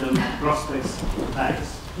do in terms of prospects for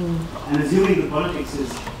Paris? And assuming the politics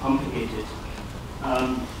is complicated,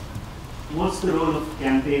 what's the role of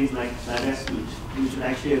campaigns like divestment, which would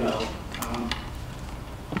actually allow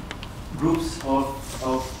groups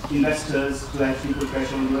of investors to actually put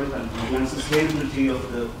pressure on the oil company and sustainability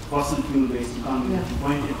of the fossil fuel-based economy that you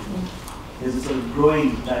pointed to? There's a sort of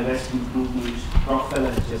growing divestment movement. Rockefeller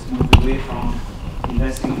has just moved away from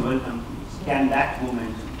investing in oil companies. Can that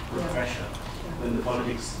momentum put pressure when the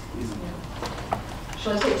politics isn't?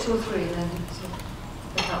 Shall I take two or three then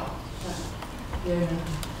to help?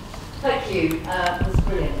 Thank you. It was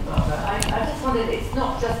brilliant, Barbara. I just wondered, it's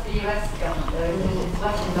not just the US government though, it's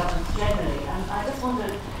Western governments generally. And I just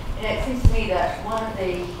wondered, it seems to me that one of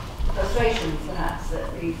the frustrations perhaps that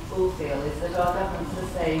we all feel is that our governments are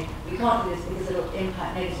saying we can't do this because it will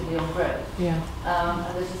impact negatively on growth.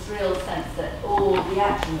 And there's this real sense that all the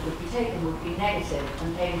action that would be taken would be negative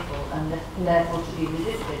and painful and therefore to be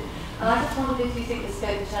resisted. And I just wondered if you think the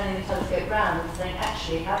scope of turning the telescope round and saying,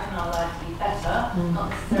 actually, how can our lives be better, not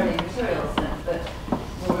necessarily in a material sense, but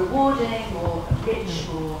more rewarding, more rich,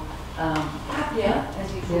 more happier,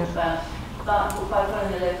 as you talked about, but by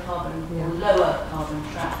following a low carbon or lower carbon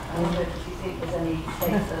track. I wonder if you think there's any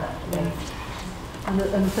space for that today. And the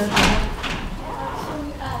third one?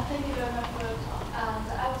 Thank you very much for your talk. And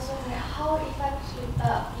I was wondering, how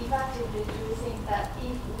effectively do you think that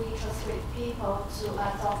if we persuade people to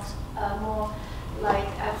adopt more, like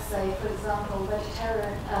I would say, for example,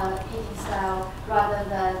 vegetarian eating style rather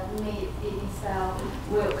than meat eating style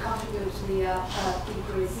will contribute to the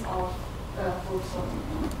decrease of food sourcing?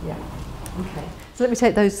 Yeah. Okay. So let me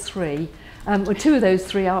take those three. Well, two of those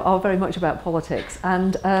three are very much about politics,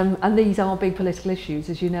 and these are big political issues,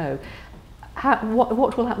 as you know.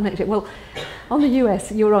 What will happen next year? Well, on the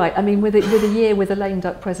US, you're right. I mean, with a year with a lame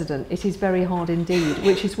duck president, it is very hard indeed.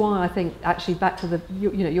 Which is why I think, actually, back to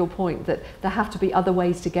your point that there have to be other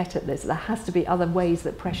ways to get at this. There has to be other ways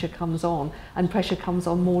that pressure comes on, and pressure comes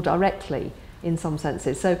on more directly in some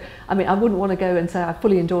senses. So, I mean, I wouldn't want to go and say I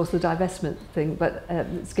fully endorse the divestment thing, but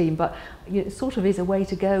scheme. But it sort of is a way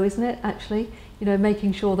to go, isn't it? Actually,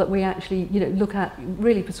 making sure that we actually, look at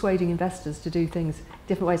really persuading investors to do things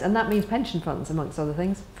different ways, and that means pension funds, amongst other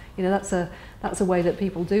things. That's a way that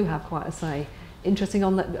people do have quite a say. Interesting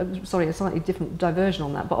on that. Sorry, a slightly different diversion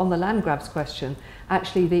on that, but on the land grabs question,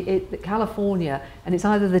 actually, the California, and it's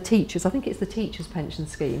either the teachers. I think it's the teachers' pension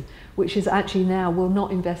scheme, which is actually now will not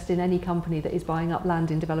invest in any company that is buying up land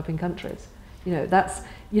in developing countries.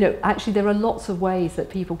 Actually, there are lots of ways that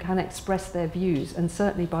people can express their views, and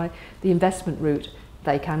certainly by the investment route,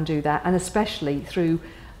 they can do that, and especially through.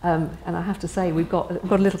 And I have to say, we've got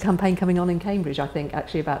a little campaign coming on in Cambridge, I think,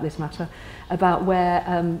 actually about this matter, about where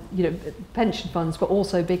pension funds, but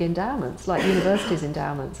also big endowments like universities'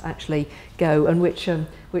 endowments actually go, and which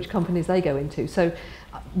companies they go into. So,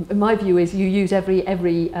 my view is you use every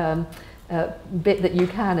bit that you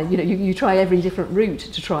can, and you try every different route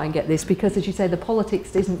to try and get this, because, as you say, the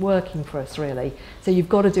politics isn't working for us really. So you've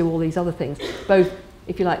got to do all these other things, both,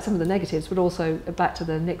 if you like, some of the negatives, but also back to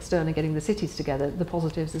the Nick Stern and getting the cities together, the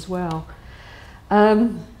positives as well.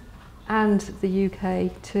 And the UK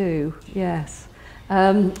too, yes.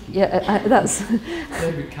 That's...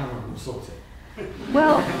 David Cameron will sort it.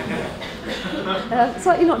 Well,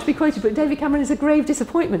 slightly not to be quoted, but David Cameron is a grave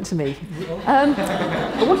disappointment to me.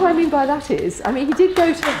 But what I mean by that is, I mean, he did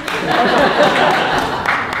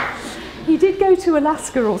go to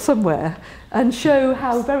Alaska or somewhere and show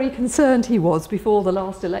how very concerned he was before the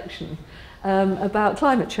last election about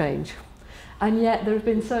climate change. And yet there has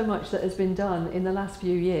been so much that has been done in the last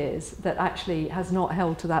few years that actually has not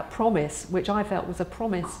held to that promise, which I felt was a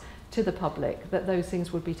promise to the public that those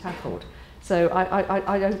things would be tackled. So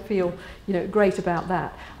I don't feel great about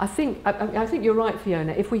that. I think you're right,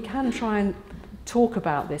 Fiona. If we can try and talk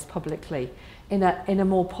about this publicly in a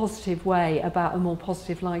more positive way, about a more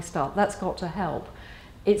positive lifestyle, that's got to help.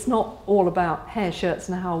 It's not all about hair shirts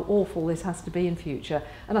and how awful this has to be in future.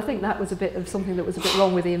 And I think that was a bit of something that was a bit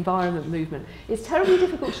wrong with the environment movement. It's terribly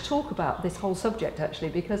difficult to talk about this whole subject, actually,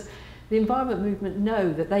 because the environment movement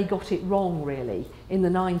know that they got it wrong, really, in the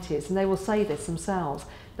 90s, and they will say this themselves.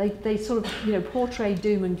 They sort of, portrayed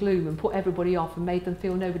doom and gloom and put everybody off and made them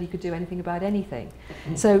feel nobody could do anything about anything.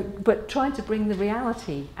 So, but trying to bring the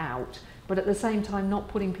reality out, but at the same time not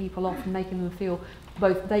putting people off and making them feel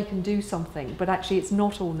both they can do something, but actually it's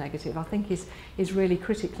not all negative, I think is really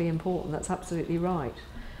critically important. That's absolutely right.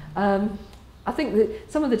 I think that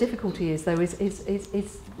some of the difficulty is, though, is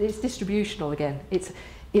distributional again. It's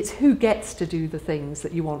who gets to do the things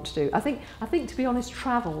that you want to do. I think to be honest,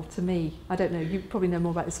 travel to me, I don't know, you probably know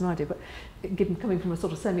more about this than I do, but coming from a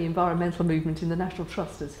sort of semi-environmental movement in the National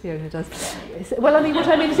Trust, as Fiona does. Well, I mean, what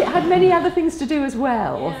I mean is it had many other things to do as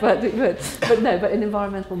well, yeah. but an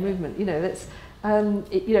environmental movement, that's.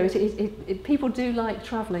 People do like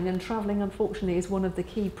travelling, and travelling, unfortunately, is one of the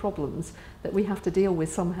key problems that we have to deal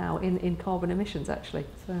with somehow in carbon emissions, actually.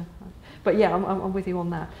 So, but yeah, I'm with you on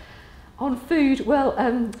that. On food, well,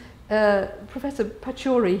 Professor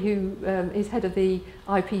Pachauri, who is head of the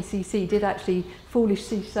IPCC, did actually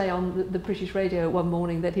foolishly say on the British radio one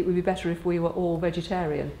morning that it would be better if we were all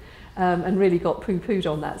vegetarian, and really got poo-pooed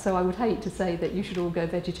on that. So I would hate to say that you should all go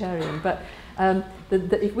vegetarian, but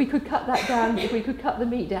if we could cut that down, if we could cut the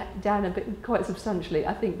meat down a bit, quite substantially,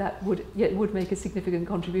 I think that would make a significant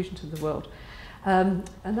contribution to the world. And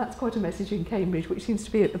that's quite a message in Cambridge, which seems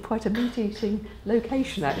to be quite a meat-eating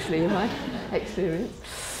location, actually, in my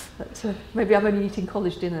experience. But maybe I'm only eating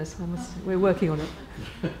college dinners. We're working on it.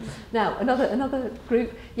 Now, another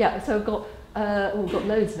group. Yeah, so I've got we've got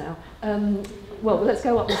loads now. Well, let's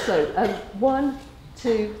go up the slope. 1,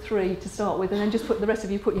 2, 3 to start with, and then just the rest of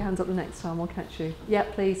you put your hands up the next time. I'll catch you. Yeah,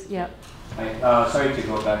 please. Yeah. Sorry to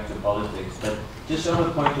go back to politics, but just on the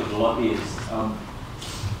point of lobbyists.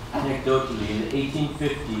 Anecdotally, in the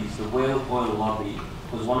 1850s, the whale oil lobby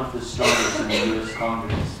was one of the strongest in the US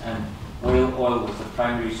Congress, and whale oil was the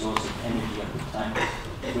primary source of energy at the time,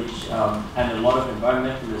 which, and a lot of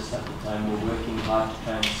environmentalists at the time were working hard to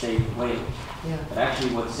try and save whales. Yeah. But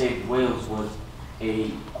actually what saved Wales was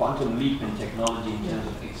a quantum leap in technology in terms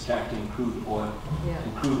of extracting crude oil. Yeah.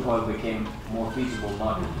 And crude oil became more feasible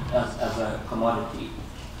market as a commodity.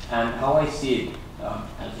 And how I see it,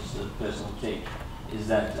 as just a personal take, is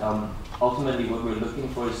that ultimately what we're looking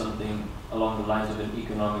for is something along the lines of an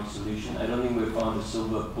economic solution. I don't think we've found a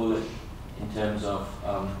silver bullet in terms of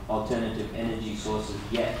alternative energy sources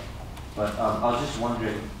yet. But I was just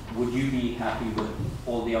wondering, would you be happy with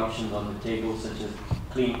all the options on the table, such as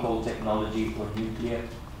clean coal technology or nuclear,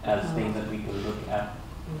 as things that we could look at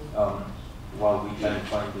while we try to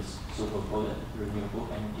find this silver bullet, renewable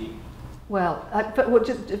energy? Well,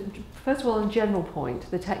 just, first of all, on a general point,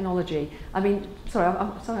 the technology. I mean, sorry,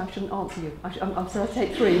 I'm sorry, I shouldn't answer you. I'm sorry, I'll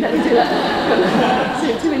take 3. Let me do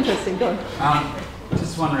that. Too interesting. Go on.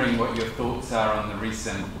 Just wondering what your thoughts are on the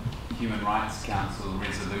recent Human Rights Council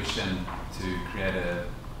resolution to create a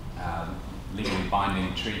legally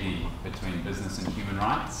binding treaty between business and human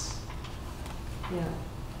rights. Yeah.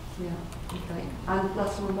 Okay. And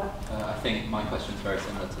last one back. I think my question is very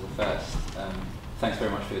similar to the first. Thanks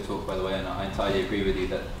very much for your talk, by the way, and I entirely agree with you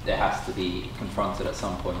that it has to be confronted at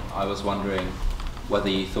some point. I was wondering whether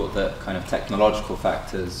you thought that kind of technological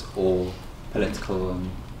factors or political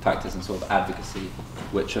factors and sort of advocacy,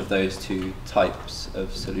 which of those 2 types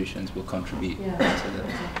of solutions will contribute to the...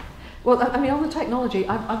 Well, I mean, on the technology,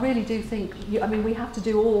 I really do think, I mean, we have to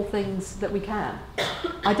do all things that we can.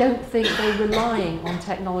 I don't think they're relying on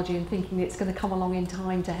technology and thinking it's going to come along in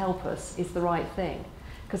time to help us is the right thing,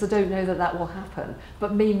 because I don't know that that will happen.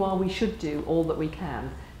 But meanwhile, we should do all that we can,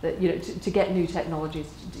 that, you know, to get new technologies,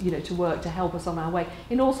 you know, to work to help us on our way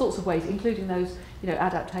in all sorts of ways, including those, you know,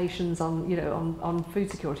 adaptations on, you know, on food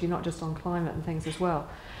security, not just on climate and things as well.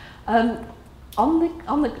 I'm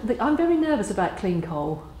very nervous about clean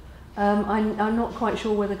coal. I'm not quite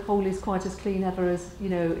sure whether coal is quite as clean ever as, you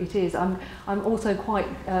know, it is. I'm also quite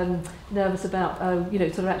nervous about you know,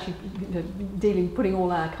 sort of actually, you know, putting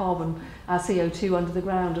all our carbon, our CO2 under the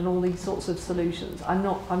ground and all these sorts of solutions. I'm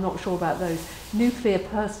not sure about those. Nuclear,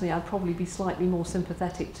 personally, I'd probably be slightly more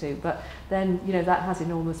sympathetic to, but then, you know, that has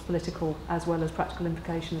enormous political as well as practical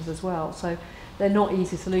implications as well. So they're not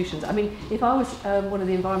easy solutions. I mean, if I was one of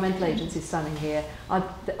the environmental agencies standing here,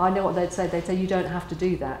 I know what they'd say. They'd say you don't have to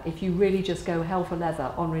do that. If you really just go hell for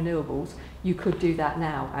leather on renewables, you could do that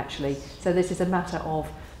now, actually. So this is a matter of,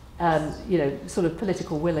 you know, sort of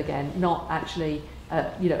political will again, not actually,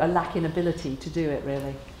 you know, a lack in ability to do it,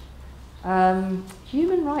 really.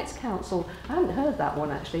 Human Rights Council, I haven't heard that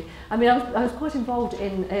one actually. I mean, I was quite involved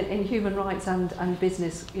in human rights and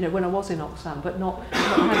business, you know, when I was in Oxfam, but I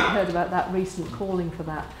haven't heard about that recent calling for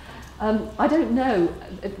that. I don't know.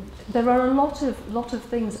 There are a lot of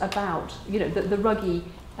things about, you know, the ruggy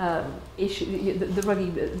issue, the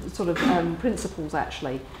ruggy sort of principles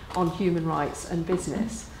actually on human rights and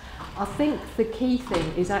business. I think the key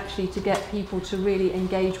thing is actually to get people to really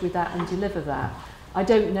engage with that and deliver that. I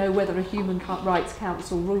don't know whether a Human Rights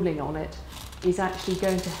Council ruling on it is actually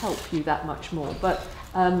going to help you that much more. But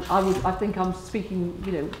I think I'm speaking,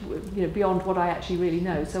 you know, beyond what I actually really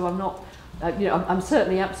know. So I'm not, you know, I'm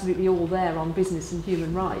certainly absolutely all there on business and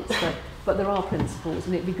human rights. But there are principles,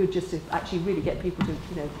 and it'd be good just to actually really get people to,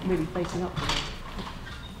 you know, really facing up to them.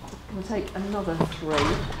 We'll take another 3.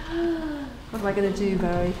 What am I going to do,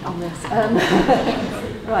 Barry, on this?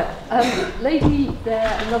 Right, lady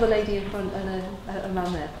there, another lady in front, and a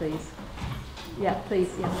man there, please. Yeah, please.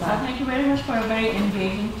 Yes, thank you very much for a very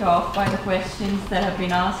engaging talk. By the questions that have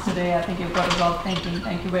been asked today, I think you've got us all thinking.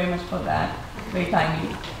 Thank you very much for that. Very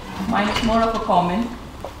timely. Mine is more of a comment,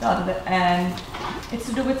 and it's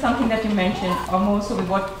to do with something that you mentioned, or more so with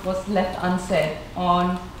what was left unsaid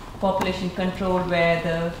on population control, where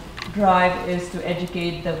the drive is to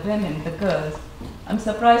educate the women, the girls. I'm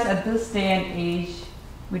surprised at this day and age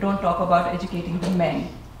we don't talk about educating the men.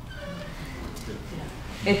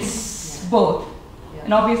 It's both.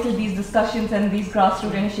 And obviously these discussions and these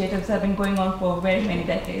grassroots initiatives have been going on for very many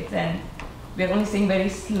decades, and we're only seeing very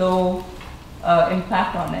slow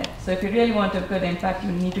impact on it. So if you really want a good impact,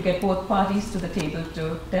 you need to get both parties to the table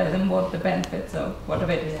to tell them what the benefits of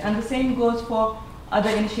whatever it is. And the same goes for other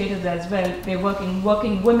initiatives as well. They're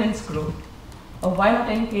working women's group. Or why not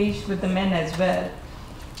engage with the men as well?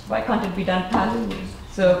 Why can't it be done parallelly?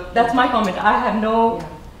 So that's my comment. I have no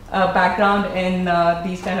background in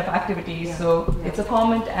these kind of activities, so it's a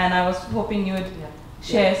comment, and I was hoping you would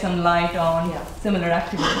share some light on similar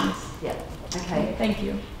activities. Yeah. Okay. Thank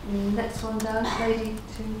you. Next one down, lady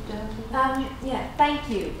to yeah, thank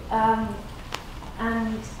you. My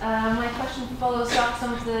question follows up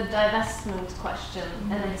some of the divestment question,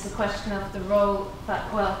 and it's a question of the role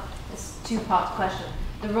that, well, it's a 2-part question.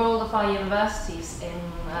 the role of our universities in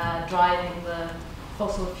driving the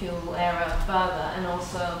fossil fuel era further, and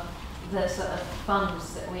also the sort of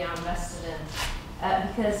funds that we are invested in.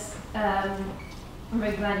 Because I'm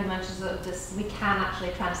very glad you mentioned that we can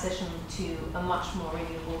actually transition to a much more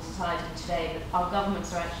renewable society today. But our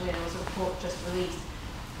governments are actually, there was a report just released,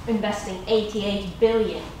 investing 88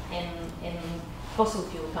 billion in fossil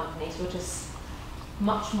fuel companies, which is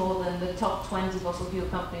much more than the top 20 fossil fuel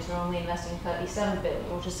companies are only investing 37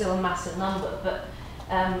 billion, which is still a massive number. But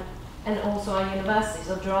and also our universities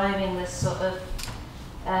are driving this sort of,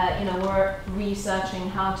 we're researching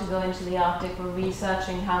how to go into the Arctic, we're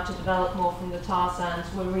researching how to develop more from the tar sands,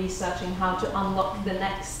 we're researching how to unlock the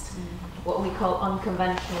next, what we call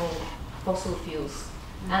unconventional fossil fuels.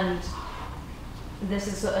 And this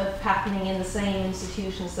is sort of happening in the same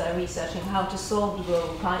institutions that are researching how to solve the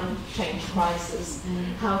global climate change crisis,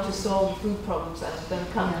 how to solve the food problems that are going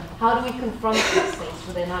to come. How do we confront these things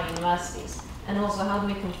within our universities? And also, how do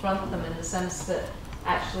we confront them in the sense that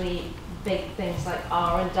actually big things like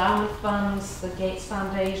our endowment funds, the Gates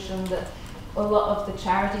Foundation, that a lot of the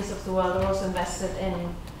charities of the world are also invested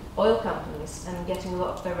in oil companies and getting a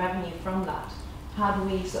lot of their revenue from that. How do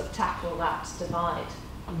we sort of tackle that divide?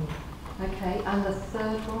 Okay, and the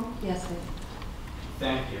third one? Yes, please.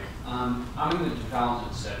 Thank you. I'm in the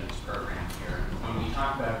development studies program here. When we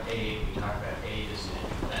talk about aid, we talk about aid as an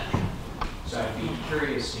intervention. So I'd be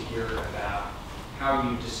curious to hear about how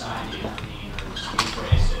you decide to intervene or use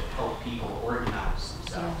ways to help people organize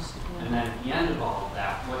themselves. Yeah. And then at the end of all of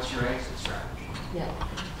that, what's your exit strategy? Yeah.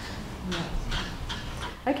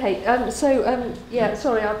 Okay.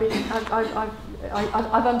 Sorry,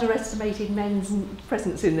 I've underestimated men's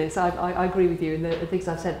presence in this. I agree with you in the things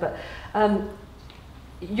I've said, but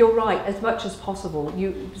you're right. As much as possible,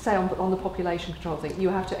 you say on the population control thing, you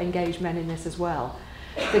have to engage men in this as well.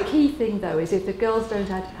 The key thing, though, is if the girls don't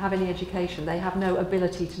have any education, they have no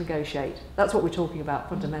ability to negotiate. That's what we're talking about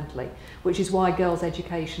fundamentally, which is why girls'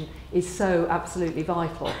 education is so absolutely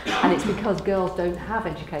vital. And it's because girls don't have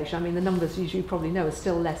education. I mean, the numbers, as you probably know, are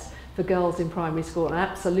still less for girls in primary school and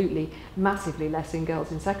absolutely massively less in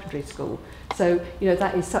girls in secondary school. So,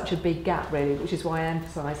 that is such a big gap, really, which is why I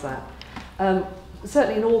emphasise that.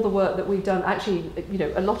 Certainly in all the work that we've done, actually,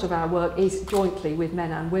 a lot of our work is jointly with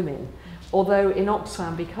men and women. Although in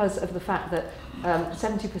Oxfam, because of the fact that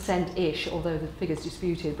 70%-ish, although the figure's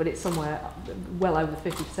disputed, but it's somewhere well over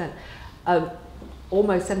 50%,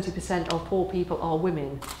 almost 70% of poor people are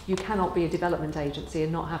women. You cannot be a development agency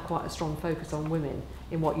and not have quite a strong focus on women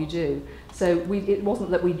in what you do. So it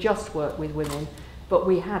wasn't that we just worked with women, but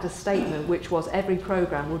we had a statement which was every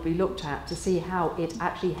programme would be looked at to see how it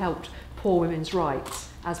actually helped poor women's rights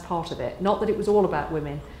as part of it. Not that it was all about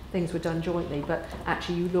women, things were done jointly, but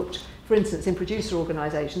actually you looked, for instance, in producer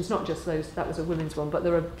organisations, not just those, that was a women's one, but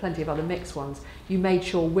there are plenty of other mixed ones, you made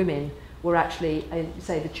sure women were actually,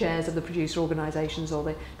 say, the chairs of the producer organisations or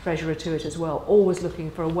the treasurer to it as well, always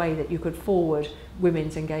looking for a way that you could forward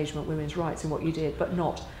women's engagement, women's rights in what you did,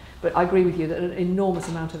 but I agree with you that an enormous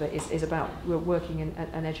amount of it is about working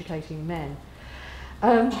and educating men.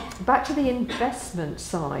 Back to the investment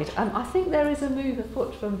side, I think there is a move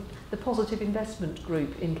afoot from the Positive Investment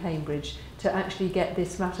Group in Cambridge to actually get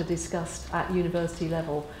this matter discussed at university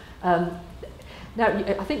level. Now,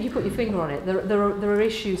 I think you put your finger on it. There are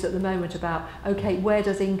issues at the moment about, okay, where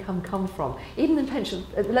does income come from? Even in pension,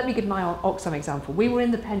 let me give my Oxfam example. We were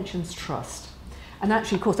in the Pensions Trust. And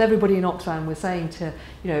actually, of course, everybody in Oxfam was saying to,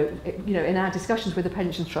 in our discussions with the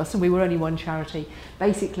Pensions Trust, and we were only one charity,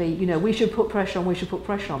 basically, we should put pressure on, we should put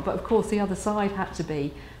pressure on. But of course, the other side had to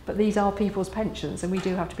be, but these are people's pensions, and we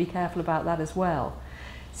do have to be careful about that as well.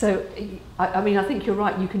 So, I mean, I think you're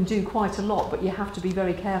right, you can do quite a lot, but you have to be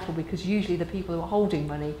very careful because usually the people who are holding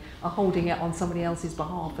money are holding it on somebody else's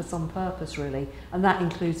behalf for some purpose, really. And that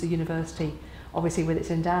includes the university, obviously, with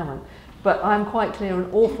its endowment. But I'm quite clear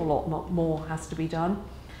an awful lot more has to be done.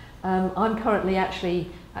 I'm currently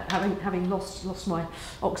actually, having lost my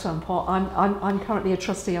Oxfam part, I'm currently a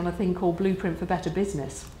trustee on a thing called Blueprint for Better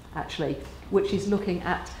Business, actually, which is looking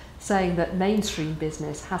at saying that mainstream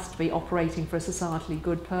business has to be operating for a societally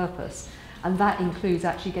good purpose. And that includes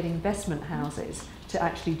actually getting investment houses to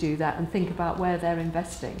actually do that and think about where they're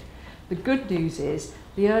investing. The good news is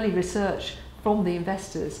the early research from the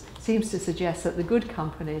investors seems to suggest that the good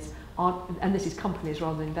companies are, and this is companies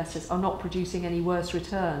rather than investors, are not producing any worse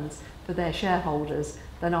returns for their shareholders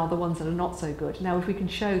than are the ones that are not so good. Now, if we can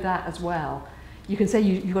show that as well, you can say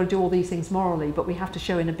you've got to do all these things morally, but we have to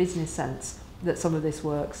show in a business sense that some of this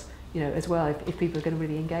works, as well, if people are going to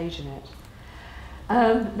really engage in it.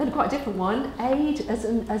 Then quite a different one, aid as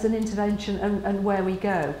an intervention and where we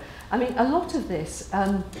go. I mean, a lot of this,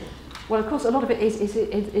 well, of course, a lot of it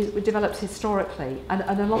it develops historically, and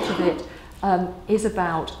a lot of it is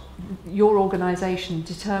about your organisation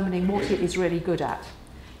determining what it is really good at.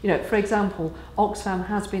 You know, for example, Oxfam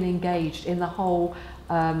has been engaged in the whole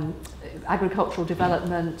agricultural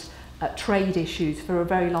development, trade issues for a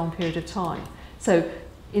very long period of time. So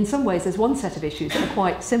in some ways there's one set of issues that are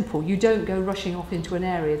quite simple. You don't go rushing off into an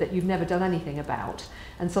area that you've never done anything about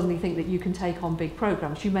and suddenly think that you can take on big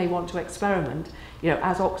programs. You may want to experiment, you know,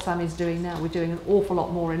 as Oxfam is doing now. We're doing an awful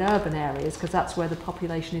lot more in urban areas because that's where the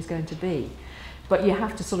population is going to be. But you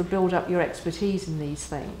have to sort of build up your expertise in these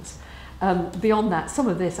things. Beyond that, some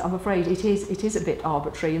of this, I'm afraid, it is a bit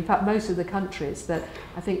arbitrary. In fact, most of the countries that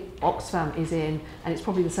I think Oxfam is in, and it's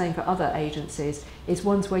probably the same for other agencies, is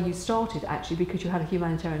ones where you started actually because you had a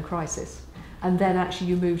humanitarian crisis. And then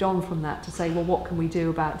actually you moved on from that to say, well, what can we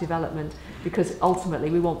do about development? Because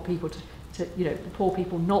ultimately we want people to you know, poor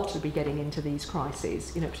people not to be getting into these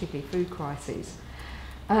crises, you know, particularly food crises.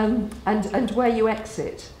 And where you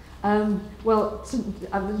exit. Well,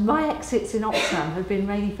 my exits in Oxfam have been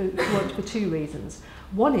mainly for two reasons.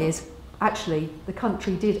 One is, actually, the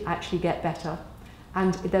country did actually get better,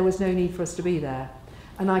 and there was no need for us to be there.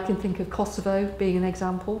 And I can think of Kosovo being an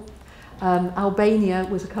example. Albania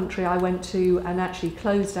was a country I went to and actually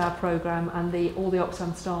closed our programme, and all the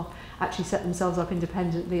Oxfam staff actually set themselves up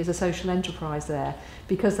independently as a social enterprise there,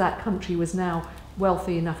 because that country was now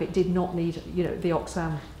wealthy enough it did not need, you know, the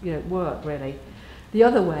Oxfam, you know, work really. The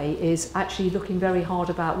other way is actually looking very hard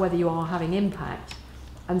about whether you are having impact.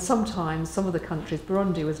 And sometimes some of the countries,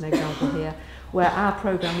 Burundi was an example here, where our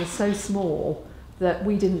programme was so small that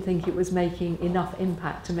we didn't think it was making enough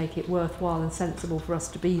impact to make it worthwhile and sensible for us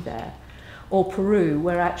to be there. Or Peru,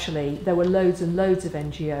 where actually there were loads and loads of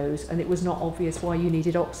NGOs and it was not obvious why you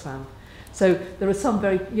needed Oxfam. So there are some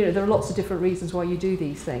very, you know, there are lots of different reasons why you do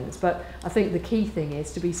these things, but I think the key thing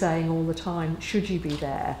is to be saying all the time, should you be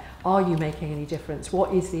there? Are you making any difference?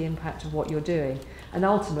 What is the impact of what you're doing? And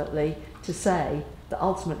ultimately, to say that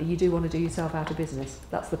ultimately you do want to do yourself out of business.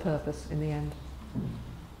 That's the purpose in the end.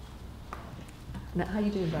 Now, how are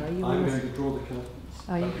you doing, Barry? I'm going to draw the curtains.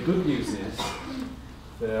 But the good news is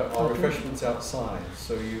there are refreshments outside,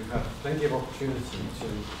 so you have plenty of opportunity to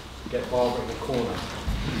get Barbara in the corner.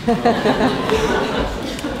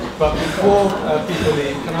 But before people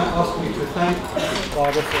leave, can I ask you to thank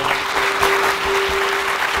Barbara for